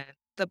white men.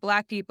 the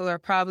black people are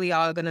probably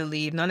all gonna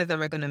leave. None of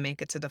them are gonna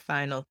make it to the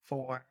final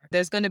 4.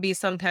 There's gonna be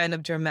some kind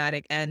of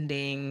dramatic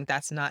ending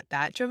that's not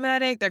that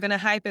dramatic. They're gonna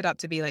hype it up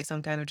to be like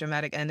some kind of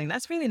dramatic ending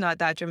that's really not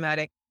that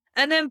dramatic.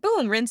 And then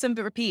boom, rinse and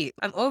repeat.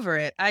 I'm over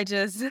it. I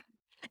just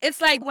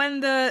it's like when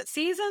the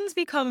seasons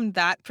become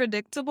that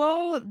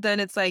predictable, then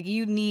it's like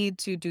you need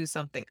to do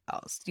something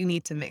else. You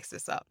need to mix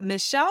this up.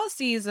 Michelle's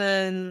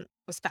season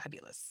was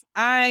fabulous.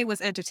 I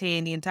was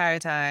entertained the entire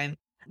time.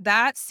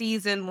 That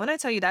season, when I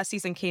tell you that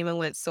season came and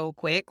went so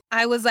quick,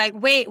 I was like,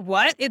 wait,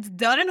 what? It's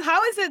done?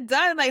 How is it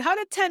done? Like, how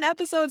did 10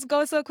 episodes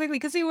go so quickly?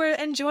 Because we were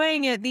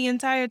enjoying it the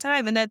entire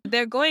time. And then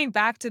they're going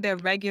back to their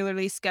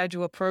regularly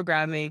scheduled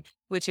programming,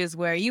 which is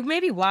where you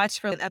maybe watch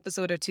for an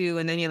episode or two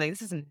and then you're like,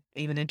 this isn't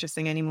even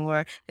interesting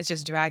anymore. It's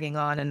just dragging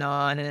on. And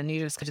then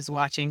you're just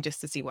watching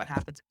just to see what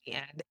happens at the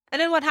end.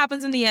 And then what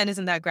happens in the end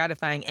isn't that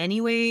gratifying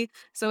anyway.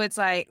 So it's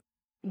like,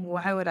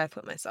 why would I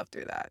put myself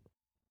through that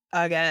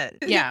again?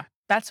 Yeah,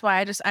 that's why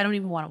I don't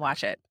even wanna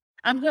watch it.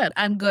 I'm good.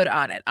 I'm good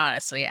on it,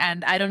 honestly,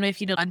 and I don't know if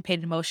you know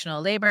unpaid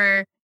emotional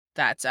labor.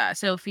 That's,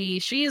 Sophie.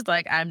 She's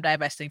like, "I'm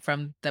divesting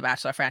from the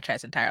Bachelor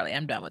franchise entirely.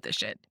 I'm done with this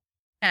shit."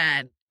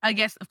 And I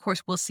guess, of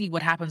course, we'll see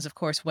what happens, of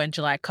course, when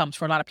July comes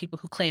for a lot of people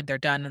who claim they're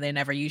done, and they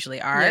never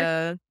usually are.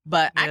 Yeah.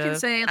 But I can Yeah.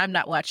 say I'm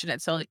not watching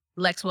it, so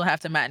Lex will have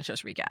to manage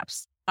those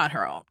recaps on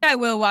her own. I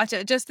will watch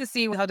it just to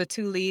see how the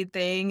 2 lead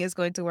thing is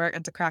going to work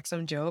and to crack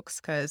some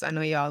jokes because I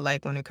know y'all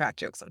like when we crack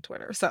jokes on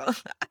Twitter. So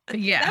that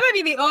Yeah. might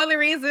be the only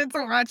reason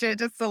to watch it,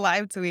 just to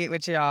live tweet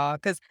with y'all.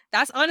 Because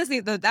that's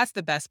honestly that's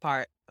the best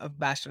part of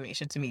Bachelor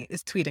Nation to me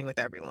is tweeting with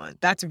everyone.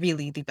 That's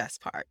really the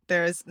best part.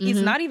 It's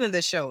Mhm. not even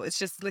the show. It's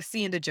just like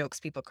seeing the jokes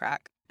people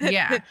crack.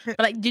 Yeah. But,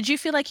 like, did you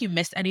feel like you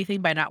missed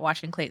anything by not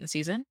watching Clayton's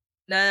season?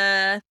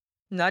 Nah,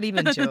 not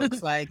even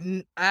jokes. Like,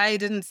 I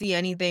didn't see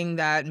anything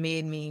that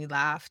made me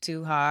laugh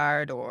too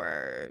hard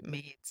or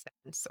made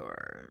sense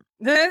or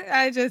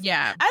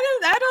Yeah.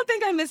 I don't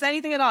think I miss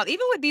anything at all.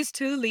 Even with these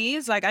 2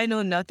 leads, like I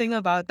know nothing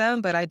about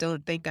them, but I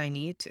don't think I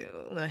need to.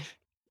 Like I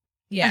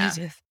Yeah.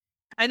 just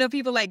I know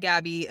people like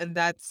Gabby, and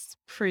that's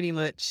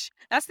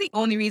the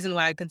only reason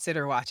why I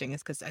consider watching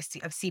is because I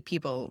see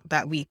people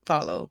that we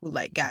follow who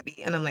like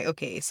Gabby, and I'm like,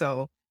 okay,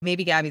 so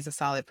maybe Gabby's a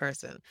solid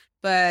person,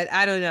 but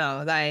I don't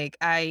know. Like,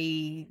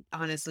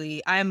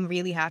 I'm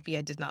really happy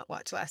I did not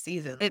watch last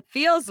season. It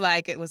feels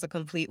like it was a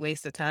complete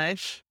waste of time,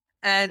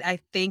 and I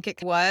think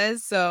it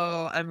was.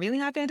 So I'm really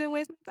happy I didn't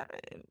waste my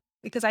time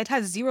because I'd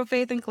had zero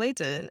faith in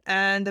Clayton,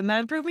 and the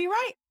man proved me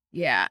right.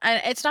 Yeah, and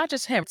it's not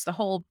just him, it's the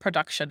whole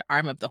production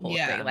arm of the whole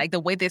thing, Yeah. like, the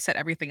way they set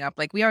everything up,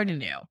 like, we already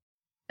knew.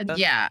 And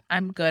yeah,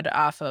 I'm good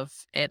off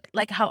of it.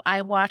 Like how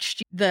I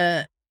watched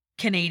the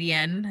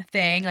Canadian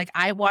thing, like,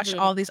 I watched Mhm.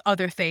 all these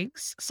other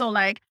things. So,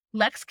 like,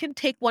 Lex can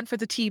take one for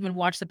the team and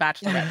watch The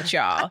Bachelorette with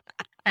y'all,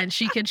 and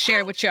she can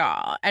share with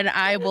y'all, and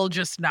I will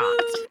just not.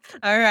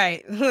 All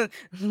right.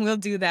 We'll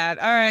do that.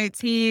 All right,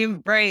 team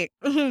break.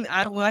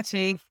 I'm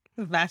watching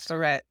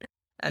Bachelorette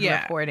and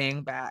Yeah.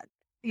 reporting back.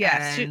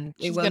 Yes, And it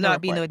she's will gonna not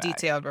be report no back.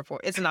 detailed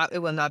report.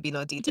 It will not be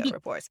no detailed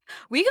reports.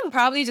 We can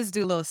probably just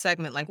do a little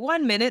segment, like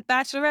 1 minute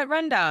Bachelorette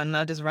rundown, and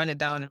I'll just run it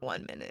down in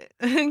 1 minute.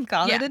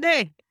 Call it Yeah. a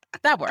day.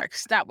 That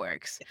works, that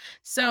works.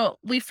 So,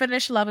 we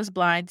finished Love is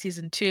Blind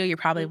season 2. You're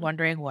probably Mhm.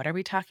 wondering, what are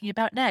we talking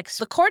about next?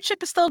 The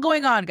courtship is still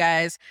going on,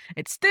 guys.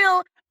 It's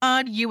still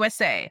on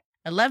USA,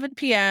 11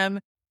 PM,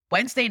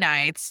 Wednesday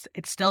nights.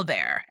 It's still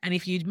there. And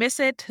if you miss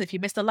it, if you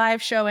miss the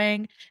live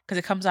showing, because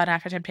it comes on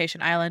after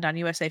Temptation Island on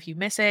USA, if you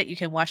miss it, you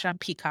can watch it on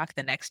Peacock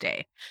the next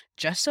day.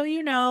 Just so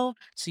you know,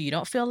 so you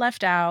don't feel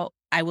left out,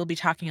 I will be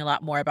talking a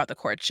lot more about the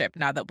courtship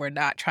now that we're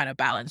not trying to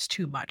balance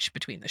too much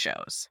between the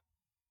shows.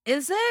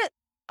 Is it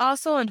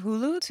also on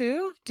Hulu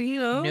too? Do you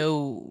know?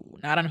 No,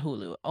 not on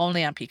Hulu,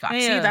 only on Peacock.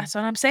 See, Man. that's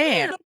what I'm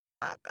saying. Man,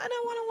 I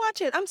don't wanna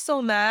watch it. I'm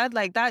so mad.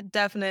 Like, that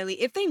definitely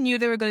if they knew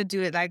they were gonna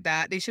do it like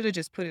that, they shoulda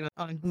just put it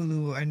on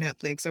Hulu or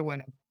Netflix or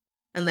whatever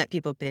and let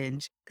people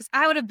binge. Because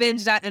I would have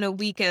binged that in a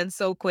weekend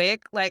so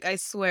quick, like, I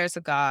swear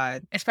to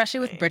God. Especially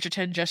with Like,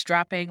 Bridgerton just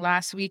dropping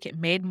last week, it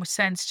made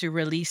sense to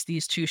release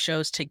these 2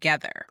 shows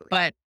together.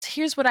 But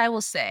here's what I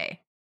will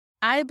say.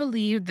 I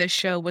believe this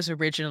show was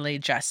originally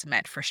just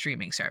meant for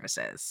streaming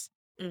services.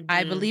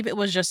 I mhm, believe it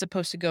was just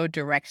supposed to go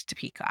direct to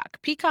Peacock.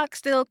 Peacock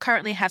still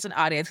currently has an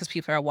audience because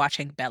people are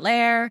watching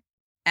Bel-Air,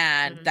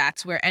 and mhm.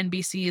 that's where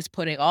NBC is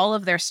putting all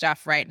of their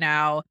stuff right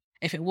now.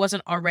 If it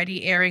wasn't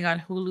already airing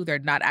on Hulu, they're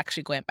not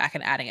actually going back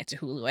and adding it to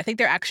Hulu. I think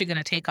they're actually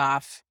gonna take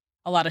off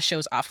a lot of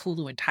shows off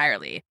Hulu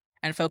entirely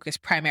and focus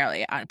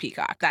primarily on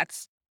Peacock.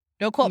 That's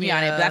don't quote me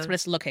on it, but that's Yeah. what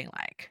it's looking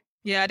like.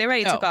 Yeah, they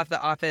already took So off The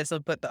Office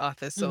and put The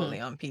Office mhm. solely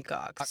on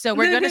Peacock. So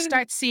we're gonna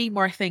start seeing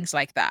more things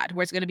like that,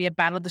 where it's gonna be a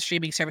battle of the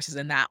streaming services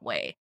in that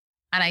way.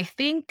 And I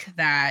think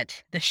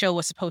that the show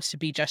was supposed to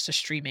be just a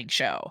streaming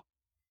show.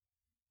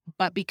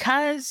 But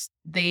because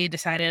they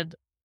decided,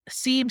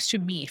 seems to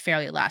me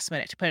fairly last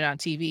minute to put it on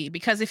TV,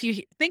 because if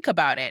you think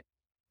about it,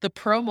 the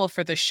promo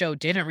for the show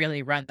didn't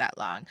really run that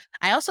long.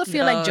 I also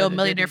feel like No, Joe it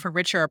Millionaire didn't. for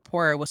Richer or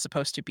Poorer was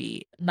supposed to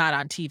be not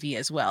on TV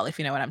as well, if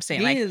you know what I'm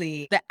saying. Like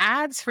Really? the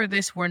ads for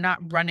this were not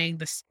running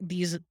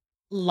these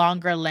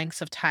longer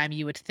lengths of time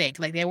you would think.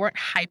 Like, they weren't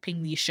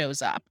hyping these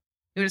shows up.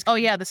 It was, "Oh,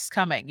 yeah, this is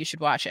coming. You should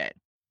watch it."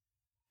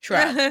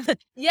 Shrug.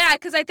 Yeah,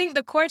 because I think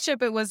the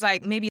courtship, it was,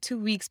 like, maybe 2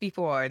 weeks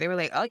before. They were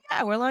like, "Oh,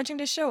 yeah, we're launching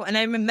this show," and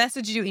I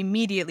messaged you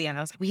immediately, and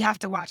I was like, "We have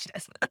to watch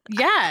this."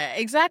 Yeah,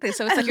 exactly.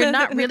 So it's like you're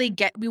not really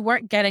we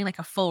weren't getting like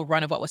a full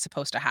run of what was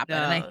supposed to happen.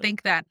 And I No.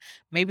 think that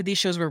maybe these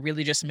shows were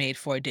really just made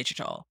for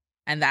digital.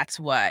 And that's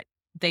what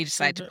they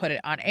decided to Mhm. put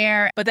it on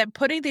air. But then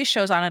putting these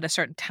shows on at a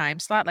certain time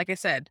slot, like I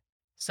said,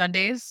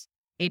 Sundays,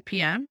 8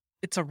 p.m.,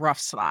 it's a rough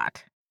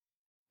slot.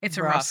 It's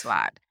a rough Rough.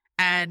 slot.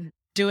 And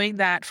doing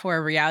that for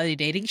a reality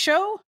dating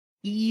show,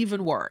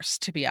 even worse,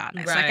 to be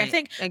honest. Like I Right.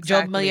 think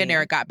Joe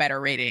Millionaire Exactly. got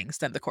better ratings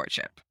than The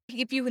Courtship.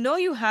 If you know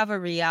you have a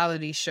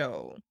reality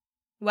show,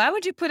 why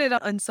would you put it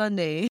on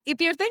Sunday?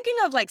 If you're thinking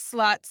of, like,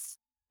 slots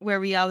where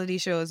reality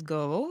shows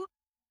go,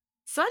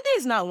 Sunday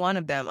is not one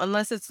of them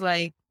unless it's,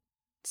 like,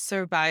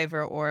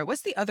 Survivor, or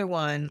what's the other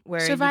one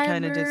where you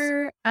kinda just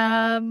Survivor,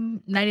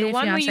 90 the Day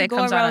one where you Fiancé go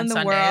comes on around the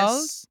world?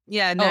 Sundays.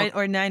 Yeah,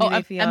 Oh, 90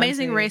 Day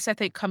Amazing Fiancé. Race, I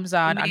think, comes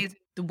on Amazing.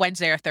 the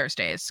Wednesday or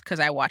Thursdays because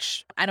I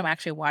don't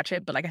actually watch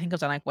it, but, like, I think it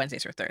goes on, like,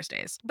 Wednesdays or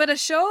Thursdays. But a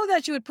show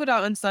that you would put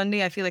out on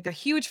Sunday, I feel like a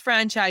huge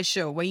franchise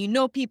show where you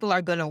know people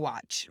are gonna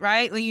watch,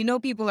 right? Like, you know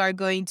people are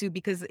going to,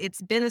 because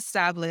it's been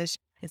established,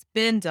 it's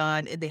been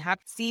done, and they have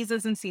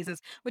seasons and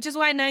seasons, which is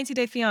why 90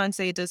 Day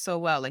Fiancé does so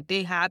well. Like,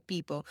 they have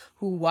people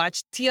who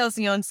watch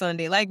TLC on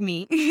Sunday, like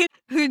me,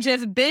 who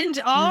just binge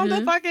all the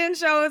Mhm. fucking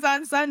shows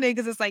on Sunday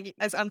because it's like,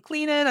 as I'm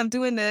cleaning, I'm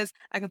doing this,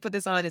 I can put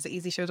this on. It's an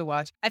easy show to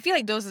watch. I feel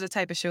like those are the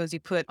type of shows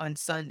you put on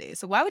Sunday.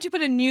 So why would you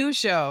put a new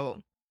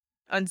show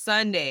on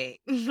Sunday?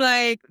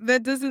 Like,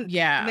 that doesn't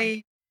Yeah.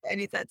 make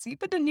any sense. You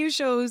put the new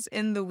shows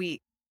in the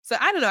week. So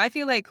I don't know. I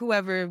feel like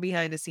whoever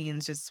behind the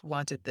scenes just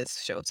wanted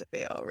this show to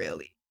fail,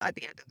 really, at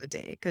the end of the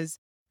day. Cause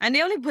and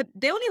they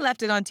only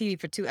left it on TV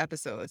for 2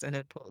 episodes and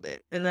then pulled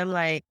it. And I'm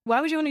like, why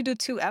would you only do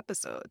 2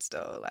 episodes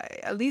though? Like,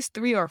 at least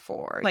 3 or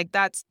 4. Like,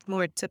 that's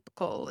more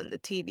typical in the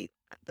TV.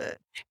 But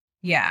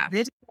Yeah. they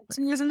just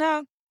using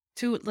now.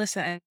 To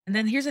listen, and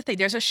then here's the thing,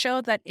 there's a show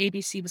that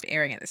ABC was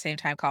airing at the same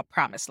time called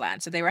Promised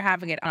Land, so they were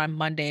having it on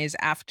Mondays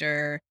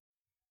after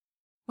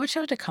what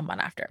show did it come on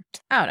after?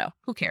 I don't know,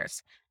 who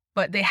cares?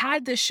 But they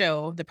had this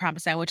show, The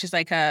Promised Land, which is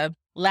like a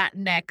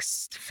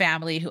Latinx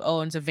family who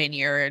owns a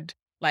vineyard,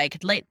 like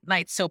late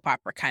night soap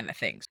opera kind of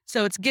thing.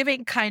 So it's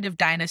giving kind of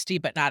Dynasty,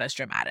 but not as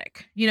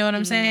dramatic. You know what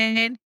I'm Mm,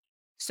 saying?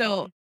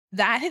 So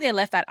that I think they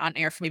left that on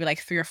air for maybe like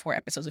 3 or 4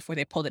 episodes before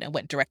they pulled it and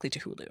went directly to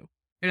Hulu.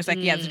 They're just like,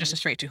 "Yeah, this is just a mm,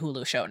 straight to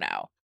Hulu show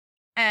now."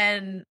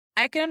 And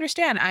I can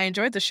understand, I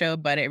enjoyed the show,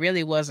 but it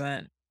really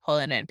wasn't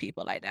pulling in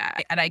people like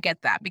that, and I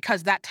get that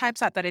because that time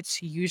slot that it's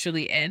in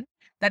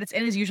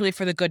is usually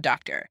for The Good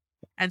Doctor,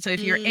 and so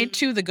if you're mm,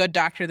 into The Good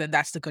Doctor, then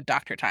that's The Good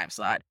Doctor time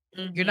slot.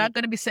 You're mhm. not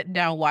gonna be sitting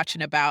down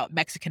watching about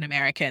Mexican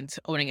Americans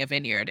owning a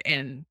vineyard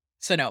in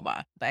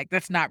Sonoma, like,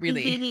 that's not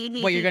really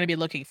what you're gonna be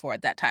looking for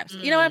at that time,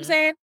 you know what I'm Mm.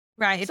 saying?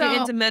 Right, if you're So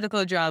into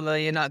medical drama,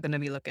 you're not gonna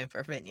be looking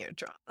for vineyard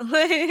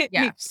drama.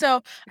 yeah,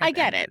 so I At the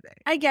get end of it. the day.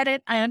 I get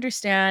it. I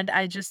understand.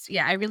 I just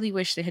yeah, I really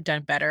wish they had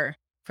done better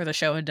for the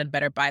show and done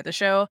better by the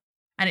show.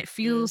 And it Mm.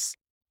 feels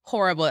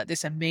horrible that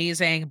this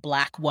amazing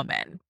Black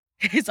woman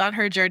is on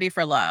her journey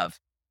for love.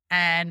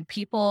 And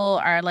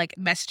people are like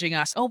messaging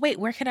us, oh, wait,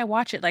 where can I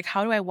watch it? Like,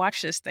 how do I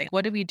watch this thing?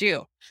 What do we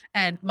do?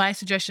 And my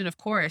suggestion, of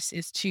course,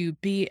 is to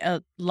be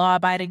a law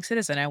abiding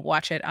citizen and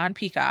watch it on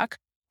Peacock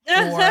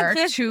or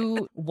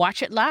to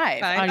watch it live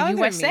Find on other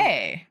means.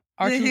 USA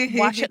or to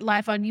watch it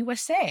live on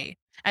USA.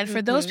 And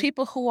for those Mhm.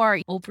 people who are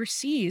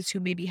overseas who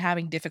may be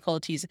having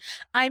difficulties,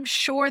 I'm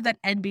sure that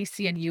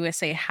NBC and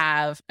USA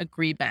have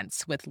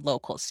agreements with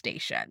local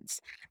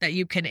stations that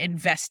you can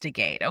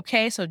investigate.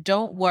 Okay. So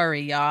don't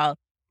worry, y'all.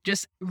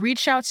 Just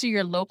reach out to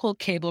your local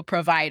cable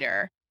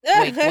provider,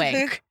 wink,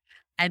 wink,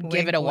 and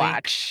give it Wink, a wink.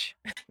 watch.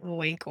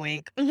 Wink,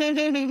 wink.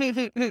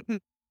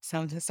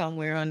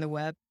 Somewhere on the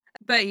web.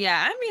 But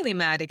yeah, I'm really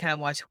mad I can't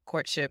watch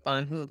Courtship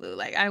on Hulu.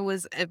 Like, I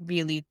was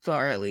really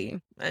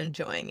thoroughly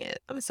enjoying it.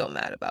 I'm so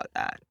mad about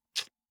that.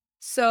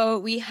 So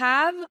we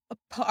have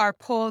our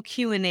poll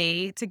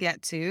Q&A to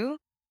get to.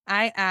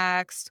 I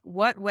asked,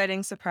 what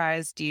wedding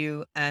surprised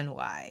you and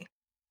why?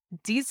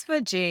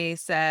 Disva J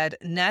said,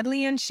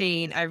 Natalie and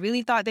Shane, I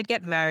really thought they'd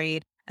get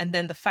married and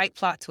then the fight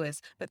plot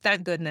twist, but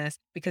thank goodness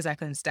because I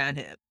couldn't stand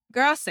him.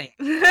 Girl, same.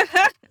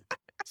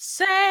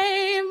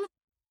 Same.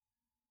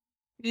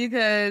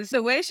 Because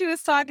the way she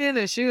was talking,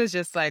 and she was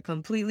just like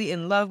completely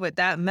in love with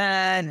that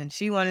man and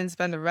she wanted to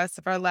spend the rest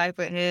of her life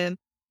with him.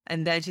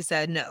 And then she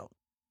said no.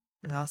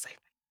 And I was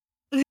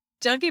like,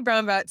 Junkie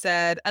Brownbat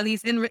said, at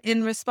least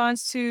in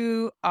response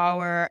to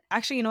our,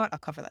 actually, you know what? I'll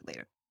cover that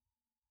later.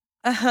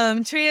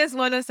 Trias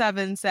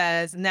 107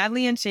 says,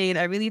 Natalie and Shane,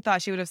 I really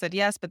thought she would have said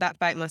yes, but that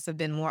fight must have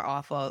been more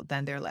awful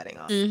than they're letting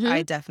on. Hmm.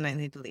 I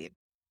definitely believe.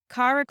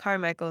 Cara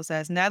Carmichael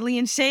says, Natalie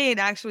and Shane,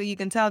 actually, you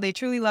can tell they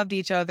truly loved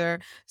each other.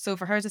 So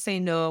for her to say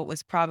no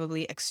was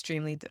probably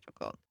extremely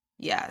difficult.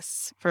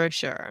 Yes, for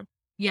sure.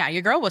 Yeah,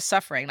 your girl was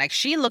suffering. Like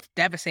she looked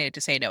devastated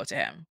to say no to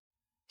him.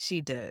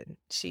 She did.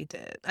 She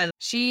did. And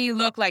she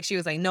looked like she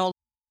was like, no.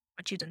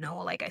 want you to know,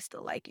 like, I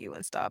still like you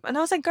and stuff. And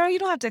I was like, girl, you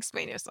don't have to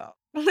explain yourself.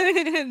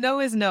 No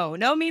is no.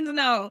 No means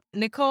no.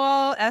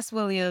 Nicole S.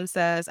 Williams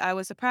says, I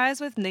was surprised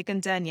with Nick and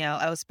Danielle.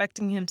 I was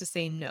expecting him to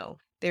say no.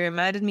 They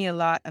reminded me a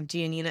lot of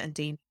Giannina and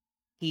Dane.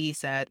 He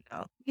said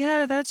no.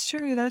 Yeah, that's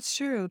true. That's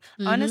true.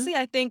 Mhm. Honestly,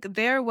 I think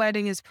their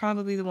wedding is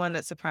probably the one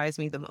that surprised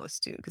me the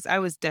most too, because I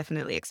was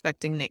definitely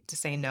expecting Nick to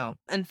say no.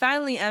 And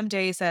finally,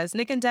 MJ says,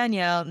 Nick and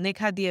Danielle, Nick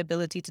had the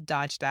ability to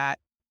dodge that,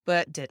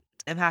 but didn't.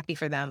 I'm happy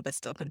for them, but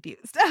still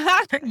confused.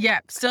 Yeah,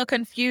 still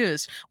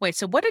confused. Wait,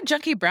 so what did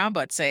Junkie Brown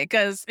Butt say?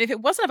 Because if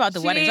it wasn't about the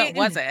weddings, what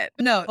was She it?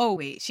 no, oh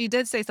wait, she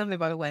did say something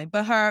about a wedding,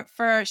 but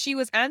she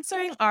was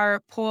answering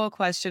our poll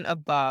question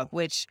above,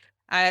 which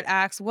I had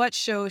asked what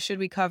show should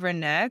we cover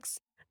next,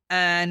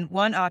 and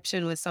one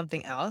option was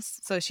something else.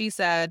 So she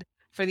said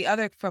for the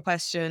other for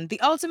question, The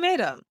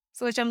Ultimatum.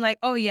 So which I'm like,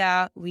 oh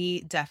yeah,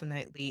 we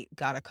definitely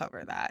gotta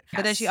cover that.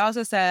 But then she Yes.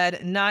 also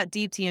said, not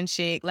deep tea and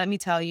shake. Let me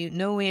tell you,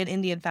 no way an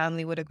Indian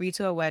family would agree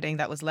to a wedding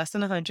that was less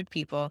than 100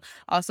 people.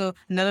 Also,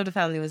 none of the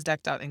family was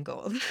decked out in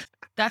gold.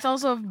 That's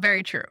also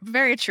very true.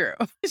 Very true.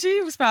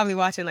 She was probably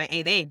watching like,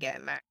 "Hey, they ain't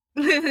getting married.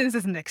 This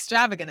isn't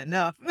extravagant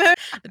enough."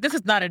 This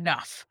is not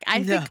enough. I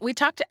No. think we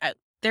talked to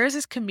there's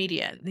this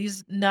comedian.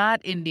 He's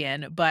not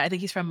Indian, but I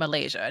think he's from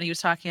Malaysia. And he was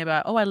talking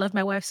about, oh, I love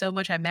my wife so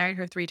much. I married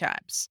her 3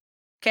 times.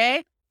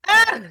 Okay.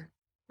 Ah!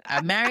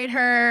 I married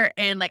her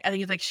in like, I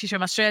think it's like she's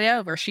from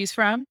Australia, where she's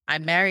from. I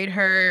married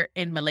her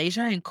in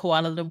Malaysia, in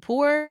Kuala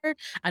Lumpur.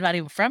 I'm not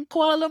even from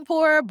Kuala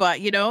Lumpur, but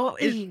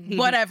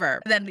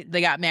whatever. Then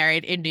they got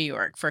married in New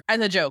York for as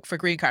a joke for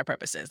green card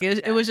purposes.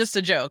 It was just Yes.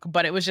 a joke,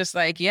 but it was just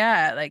like,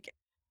 yeah, like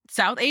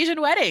South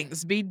Asian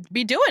weddings be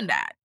doing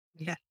that.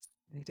 Yes.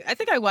 Me too. I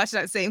think I watched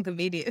that same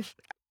comedian.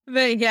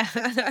 But yeah,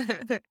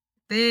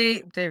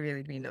 they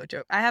really be no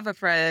joke. I have a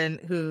friend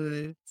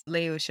who's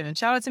Laotian.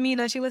 Shout out to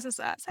Mina, she listens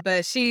to us.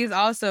 But she's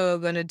also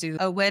gonna do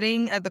a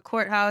wedding at the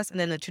courthouse and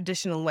then a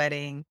traditional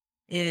wedding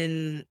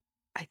in,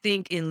 I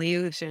think, in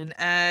Laotian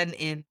and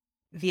in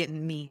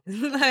Vietnamese,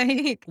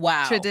 like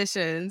Wow.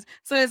 traditions.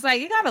 So it's like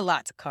you got a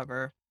lot to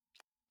cover.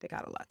 They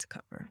got a lot to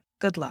cover.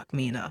 Good luck,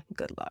 Mina.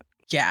 Good luck.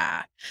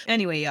 Yeah.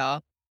 Anyway,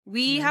 y'all,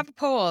 we Mm, have a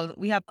poll.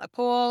 We have a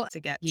poll to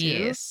get to.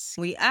 yes.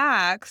 We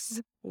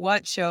asked,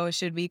 what show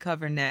should we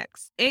cover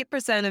next?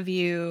 8% of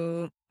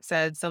you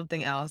said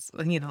something else,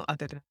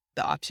 other than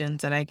the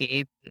options that I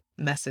gave,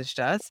 messaged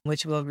us,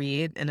 which we'll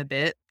read in a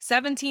bit.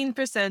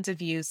 17%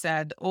 of you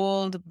said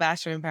Old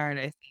Bachelor in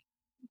Paradise.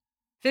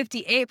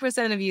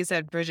 58% of you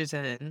said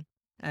Bridgerton.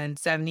 And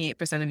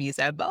 78% of you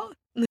said both.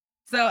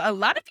 So a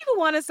lot of people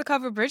want us to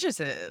cover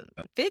Bridgerton.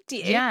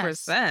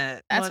 Yes. 58%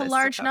 That's want a us to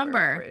large cover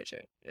number.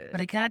 Bridgerton.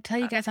 But I gotta tell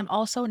you I guys, I'm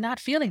also not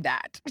feeling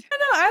that. don't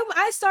know.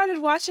 I started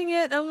watching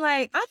it. I'm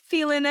like, I'm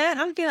feeling it.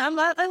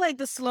 I like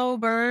the slow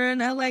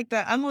burn. I like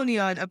the. I'm only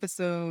on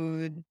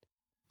episode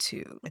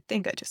 2. I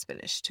think I just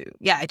finished 2.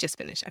 Yeah, I just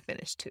finished. I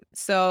finished 2.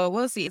 So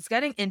we'll see. It's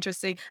getting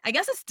interesting. I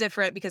guess it's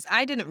different because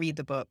I didn't read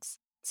the books.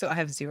 So I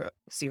have zero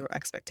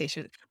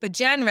expectation. But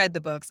Jen read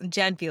the books and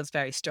Jen feels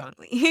very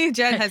strongly.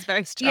 Jen has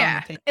very strong Yeah,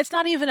 opinions. it's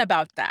not even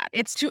about that.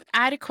 It's to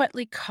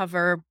adequately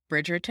cover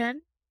Bridgerton,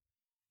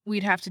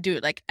 we'd have to do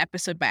it like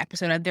episode by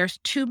episode, and there's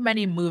too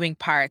many moving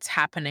parts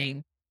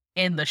happening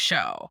in the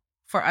show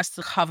for us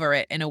to cover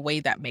it in a way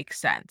that makes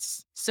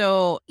sense.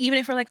 So even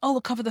if we're like, oh,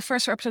 we'll cover the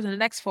first 4 episodes and the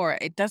next 4,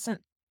 it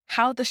doesn't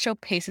how the show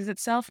paces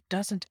itself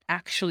doesn't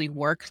actually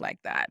work like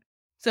that.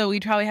 So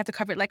we'd probably have to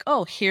cover it like,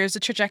 oh, here's the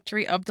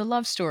trajectory of the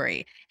love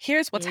story.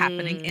 Here's what's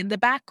happening Mm, in the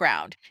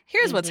background.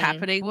 Here's what's mhm,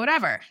 happening,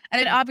 whatever. And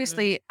then mhm,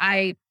 obviously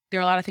there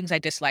are a lot of things I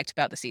disliked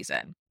about the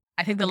season.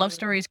 I think the love mhm,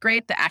 story is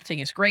great, the acting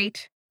is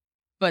great,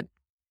 but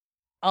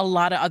a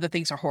lot of other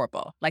things are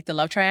horrible. Like the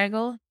love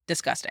triangle,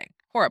 disgusting.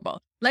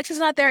 Horrible. Lex is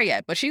not there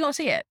yet, but she gonna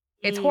see it.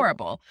 It's mm.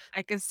 horrible.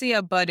 I can see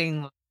a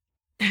budding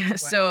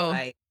So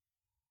like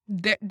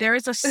there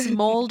is a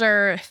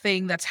smolder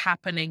thing that's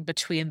happening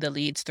between the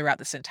leads throughout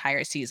this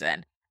entire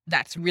season.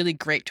 That's really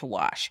great to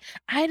watch.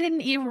 I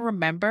didn't even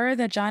remember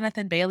that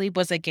Jonathan Bailey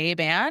was a gay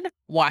man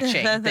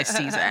watching this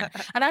season.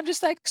 And I'm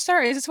just like,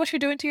 sorry, is this what you're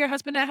doing to your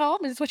husband at home?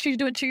 Is this what you're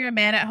doing to your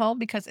man at home?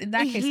 Because in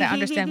that case, I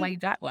understand why you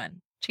got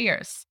one.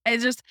 Cheers.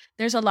 It's just,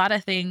 there's a lot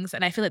of things.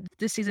 And I feel like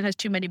this season has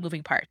too many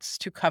moving parts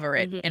to cover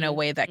it in a Mhm,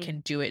 way that mhm, can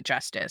do it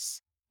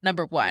justice.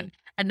 Number mhm. one.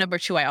 And number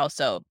two, I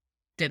also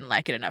didn't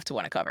like it enough to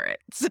want to cover it.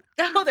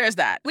 So there's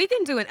that. We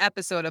can do an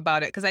episode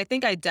about it because I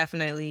think I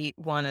definitely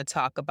want to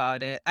talk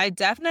about it. I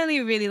definitely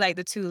really like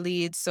the 2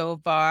 leads so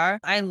far.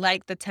 I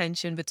like the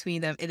tension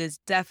between them. It is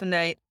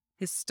definite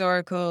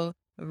historical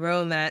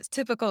romance,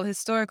 typical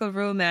historical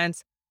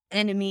romance,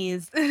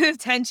 enemies,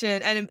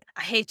 tension, and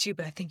I hate you,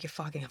 but I think you're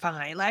fucking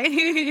fine. Like,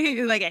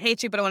 like I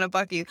hate you, but I want to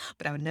fuck you,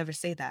 but I would never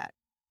say that.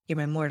 You're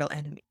my mortal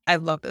enemy. I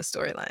love those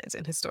storylines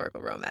in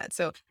historical romance.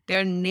 So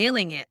they're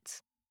nailing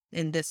it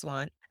in this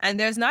one. And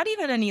there's not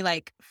even any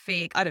like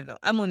fake, I don't know.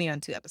 I'm only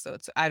on 2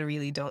 episodes, so I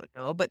really don't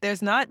know. But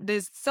there's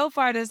so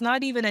far there's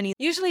not even any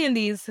usually in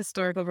these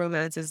historical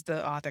romances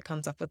the author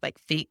comes up with like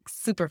fake,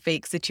 super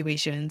fake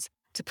situations.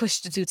 to push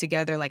the two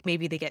together. Like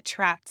maybe they get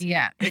trapped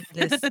Yeah. in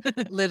this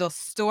little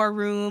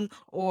storeroom,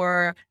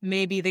 or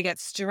maybe they get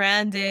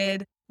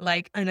stranded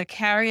like in a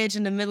carriage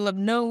in the middle of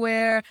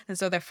nowhere. And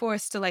so they're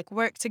forced to like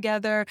work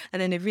together.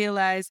 And then they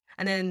realize,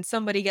 and then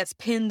somebody gets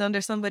pinned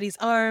under somebody's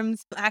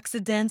arms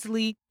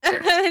accidentally.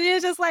 And you're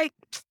just like,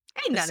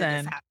 ain't none of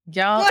this Listen,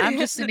 y'all, I'm just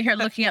happening. sitting here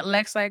looking at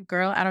Lex like,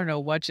 girl, I don't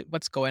know what's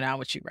going on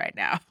with you right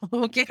now.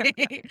 Okay.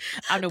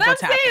 I don't know But I'm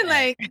what's saying happening.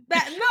 like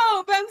that.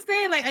 No, but I'm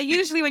saying like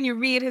usually when you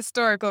read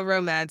historical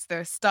romance,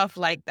 there's stuff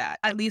like that.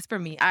 At least for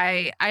me.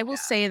 I will Yeah.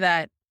 say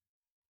that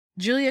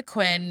Julia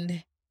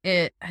Quinn,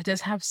 it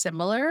does have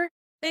similar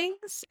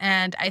things.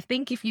 And I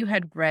think if you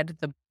had read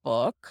the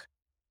book,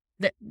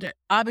 that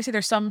obviously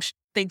there's some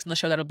things in the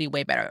show that'll be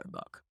way better than the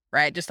book,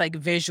 right? Just like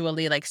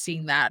visually, like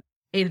seeing that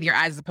in your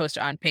eyes as opposed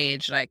to on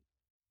page, like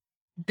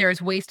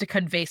there's ways to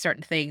convey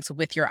certain things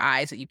with your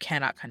eyes that you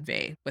cannot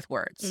convey with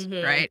words,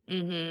 Mhm. right?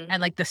 Mhm.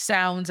 And like the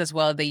sounds as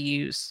well they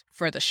use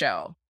for the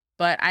show.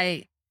 But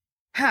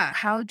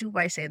how do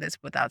I say this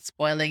without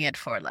spoiling it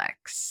for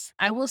Lex?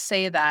 I will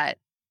say that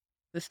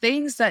the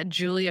things that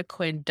Julia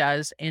Quinn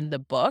does in the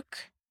book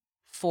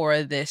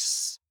for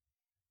this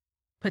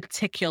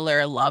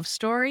particular love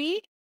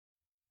story,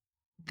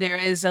 there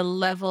is a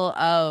level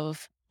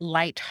of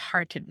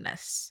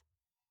lightheartedness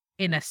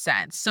in a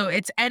sense. So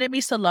it's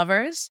enemies to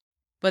lovers,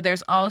 but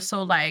there's Mhm.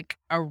 also like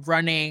a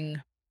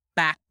running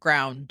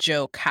background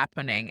joke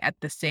happening at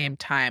the same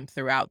time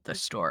throughout the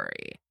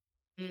story,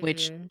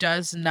 which Mhm.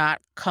 does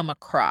not come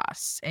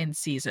across in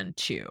season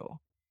 2.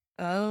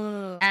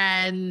 Oh.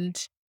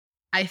 And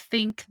I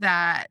think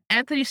that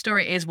Anthony's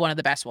story is one of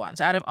the best ones.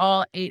 Out of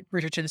all 8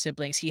 Bridgerton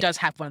siblings, he does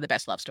have one of the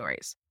best love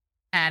stories.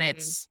 And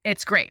Mhm.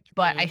 it's great.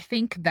 But I Mhm.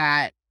 think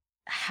that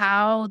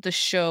how the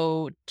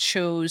show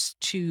chose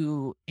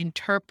to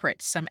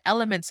interpret some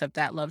elements of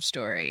that love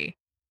story,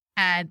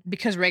 and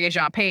because Regé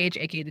Jean Page,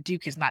 aka the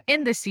Duke, is not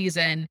in this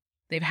season,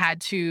 they've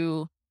had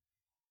to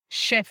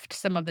shift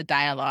some of the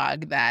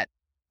dialogue that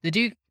the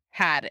Duke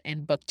had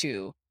in book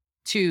 2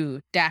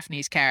 to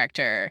Daphne's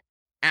character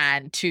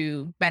and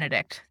to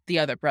Benedict, the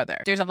other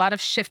brother. There's a lot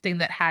of shifting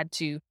that had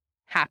to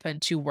happen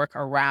to work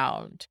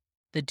around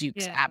the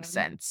Duke's Yeah.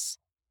 absence.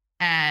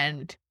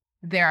 And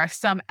there are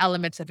some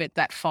elements of it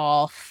that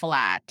fall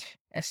flat,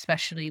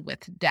 especially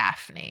with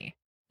Daphne.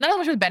 Not so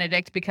much with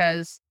Benedict,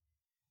 because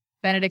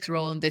Benedict's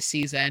role in this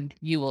season,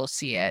 you will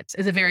see it,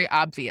 is a very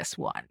obvious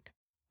one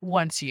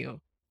once you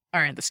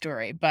are in the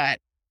story. But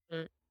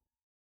Mm.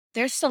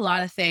 there's just a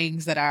lot of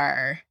things that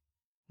are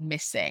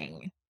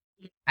missing,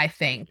 I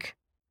think,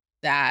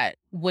 that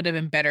would have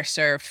been better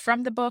served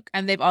from the book.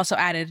 And they've also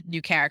added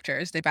new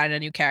characters. They've added a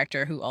new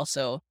character who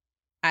also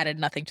added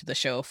nothing to the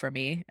show for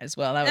me as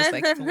well. I was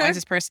like, why is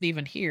this person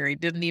even here? He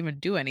didn't even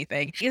do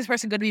anything. Is this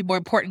person going to be more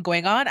important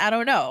going on? I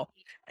don't know.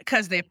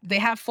 Because they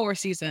have 4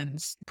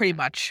 seasons pretty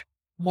much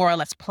more or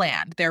less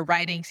planned. They're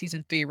writing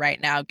season 3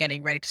 right now,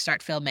 getting ready to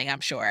start filming,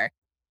 I'm sure.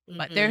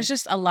 But there's Mhm.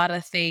 just a lot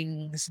of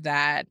things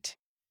that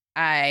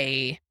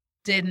I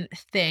didn't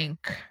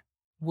think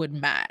would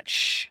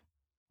match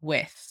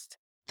with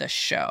the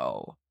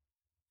show.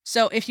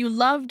 So if you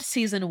loved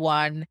season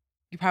 1,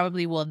 you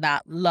probably will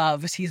not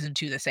love season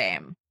 2 the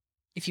same.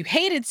 If you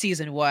hated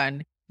season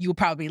 1, you will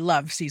probably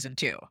love season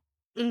 2.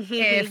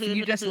 If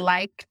you just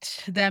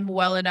liked them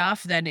well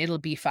enough, then it'll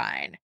be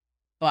fine.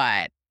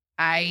 But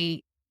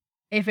I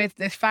if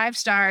it's 5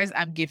 stars,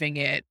 I'm giving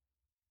it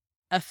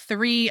a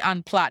 3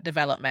 on plot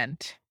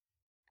development,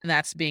 and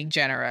that's being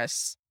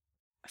generous.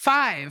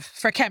 5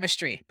 for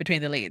chemistry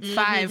between the leads.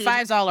 Mhm.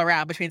 Fives all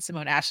around between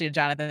Simone Ashley and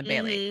Jonathan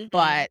Bailey. Mhm.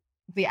 But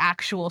the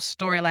actual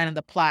storyline and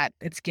the plot,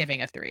 it's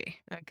giving a 3.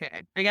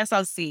 Okay. I guess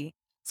I'll see.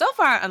 So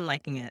far, I'm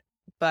liking it,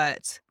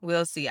 but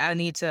we'll see. I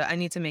need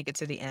to make it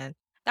to the end.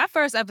 That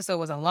first episode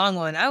was a long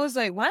one. I was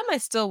like, why am I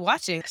still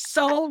watching?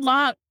 So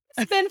long.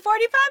 It's been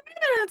 45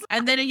 minutes.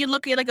 And then you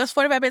look at like those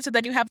 45 minutes and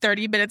then you have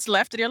 30 minutes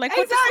left and you're like,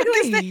 what the fuck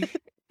is this?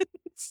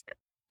 Exactly.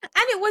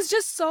 And it was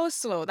just so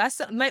slow. That's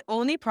my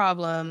only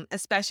problem,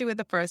 especially with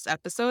the first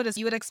episode, is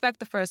you would expect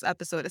the first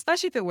episode,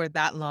 especially if it were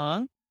that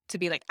long, to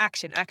be like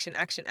action, action,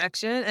 action,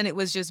 action. And it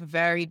was just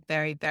very,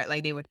 very, very,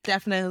 like they were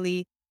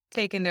definitely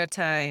taking their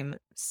time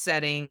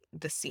setting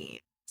the scene,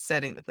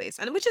 setting the place,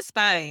 and which is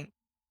fine.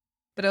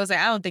 But I was like,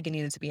 I don't think it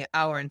needed to be an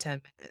hour and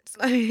 10 minutes.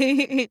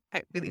 Like,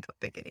 I really don't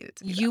think it needed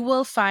to be that You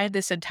will find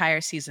this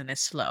entire season is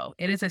slow.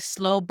 It is a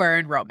slow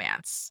burn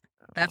romance.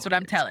 That's long. what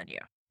I'm telling you.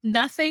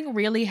 Nothing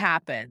really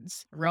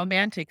happens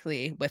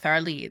romantically with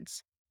our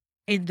leads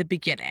in the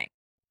beginning.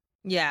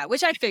 Yeah,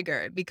 which I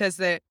figured because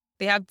they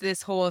have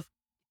this whole.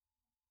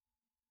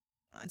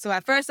 So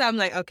at first I'm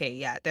like, okay,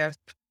 yeah, there's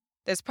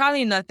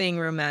probably nothing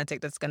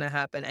romantic that's gonna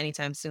happen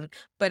anytime soon.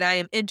 But I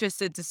am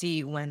interested to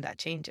see when that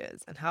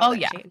changes and how Oh that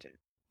yeah. changes.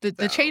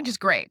 The change So is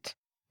great.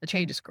 The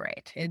change is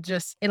great.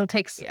 It'll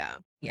take yeah.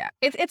 yeah,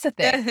 it's a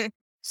thing.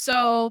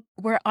 So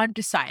we're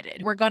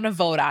undecided. We're gonna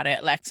vote on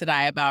it, Lex and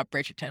I, about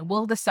Bridgerton.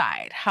 We'll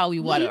decide how we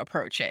want to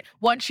approach it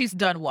once she's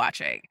done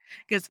watching.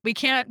 Because we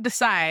can't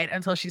decide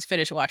until she's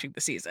finished watching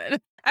the season.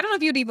 I don't know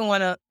if you'd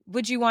even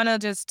would you wanna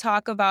just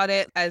talk about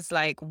it as,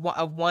 like,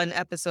 a one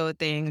episode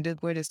thing,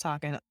 we're just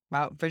talking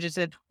about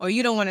Bridgerton, or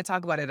you don't wanna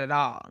talk about it at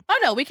all? Oh,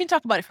 no, we can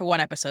talk about it for one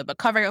episode, but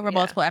covering over Yeah,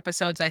 multiple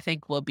episodes, I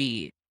think, will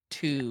be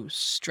too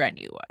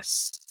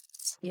strenuous.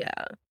 yeah,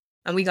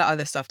 and we got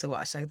other stuff to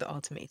watch, like The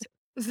Ultimatum.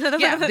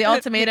 Yeah, the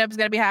ultimatum's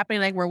gonna be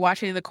happening, like, we're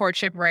watching the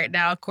courtship right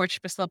now.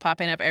 Courtship is still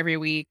popping up every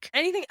week.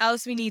 Anything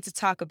else we need to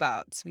talk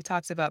about? We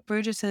talked about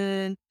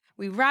Bridgerton,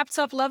 we wrapped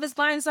up Love is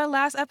Blind. It's our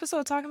last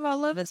episode talking about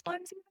Love is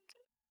Blind.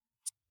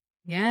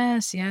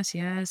 Yes, yes,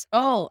 yes.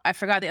 Oh, I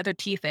forgot the other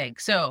tea thing.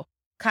 So,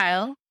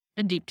 Kyle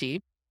and Deep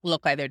Tea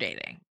look like they're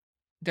dating.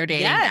 They're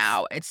dating Yes!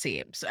 now, it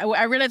seems.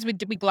 I realized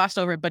we glossed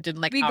over it, but didn't,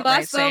 like, We outright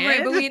glossed say over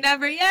it, but it.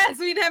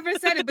 we never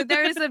said it, but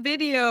there is a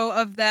video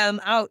of them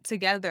out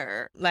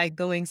together, like,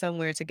 going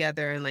somewhere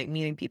together and, like,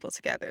 meeting people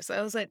together, so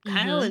I was like,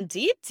 "Kyle Mhm. and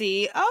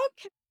Deepti?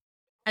 Okay."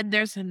 And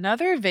there's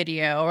another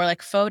video or,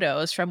 like,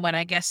 photos from when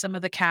I guess some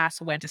of the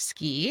cast went to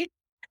ski,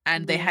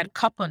 and they Mhm. had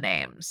couple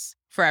names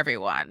for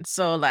everyone.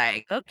 So,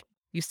 like, Okay.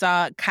 you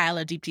saw Kyle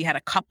and Deepti had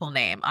a couple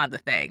name on the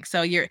thing.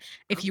 So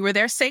if you were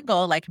there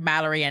single, like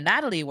Mallory and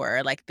Natalie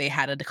were, like, they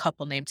had a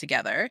couple name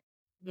together,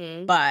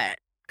 Mhm. but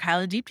Kyle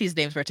and Deepti's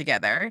names were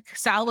together.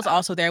 Sal was Oh,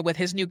 also there with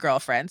his new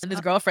girlfriends, and his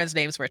oh, girlfriends'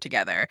 names were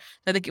together.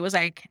 I think it was,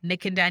 like,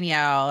 Nick and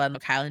Danielle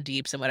and Kyle and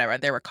Deeps and whatever.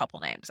 There were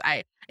couple names.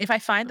 If I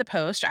find the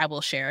post, I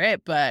will share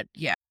it, but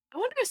yeah. I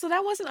wonder, so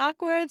that wasn't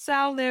awkward?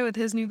 Sal there with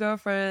his new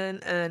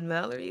girlfriend and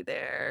Mallory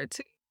there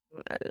too?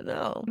 I don't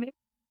know. Maybe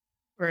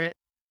for it.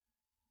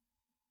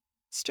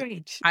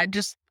 Strange. I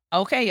just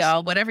okay,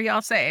 y'all, whatever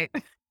y'all say.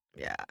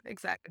 Yeah,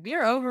 exactly.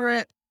 We're over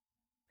it.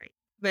 Right.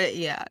 But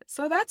yeah,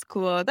 so that's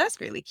cool. That's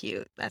really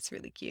cute. That's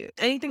really cute.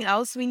 Anything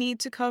else we need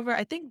to cover?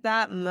 I think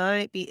that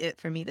might be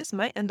it for me. This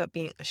might end up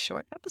being a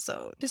short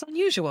episode. It's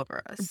unusual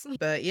for us.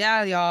 But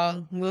yeah,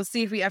 y'all, we'll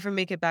see if we ever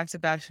make it back to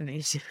Bachelor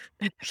Nation.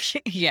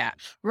 Yeah.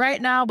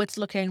 Right now, it's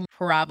looking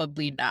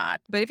probably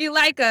not. But if you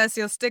like us,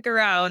 you'll stick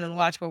around and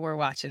watch what we're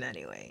watching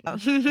anyway.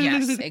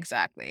 Yes,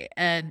 exactly.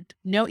 And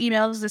no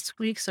emails this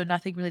week, so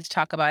nothing really to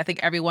talk about. I think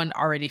everyone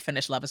already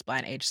finished Love is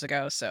Blind ages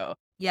ago, so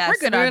we're Yes,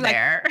 good we're on like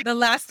there. the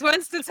last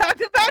ones to talk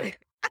about it.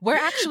 We're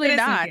But actually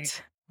it's okay.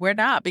 not. We're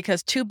not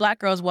because Two Black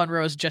Girls, One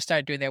Rose just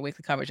started doing their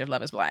weekly coverage of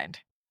Love is Blind.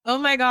 Oh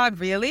my God,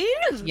 really?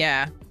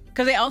 Yeah.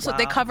 Because they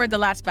Wow. covered the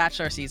last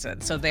Bachelor season,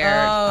 so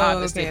they're Oh,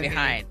 obviously okay, okay.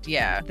 behind.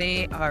 Yeah.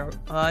 They are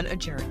on a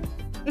journey.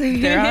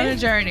 They're on a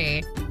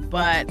journey.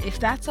 But if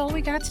that's all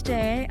we got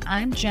today,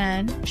 I'm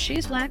Jen,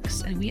 she's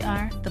Lex, and we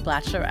are the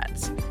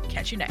Bachelorettes.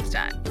 Catch you next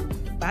time.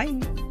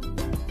 Bye.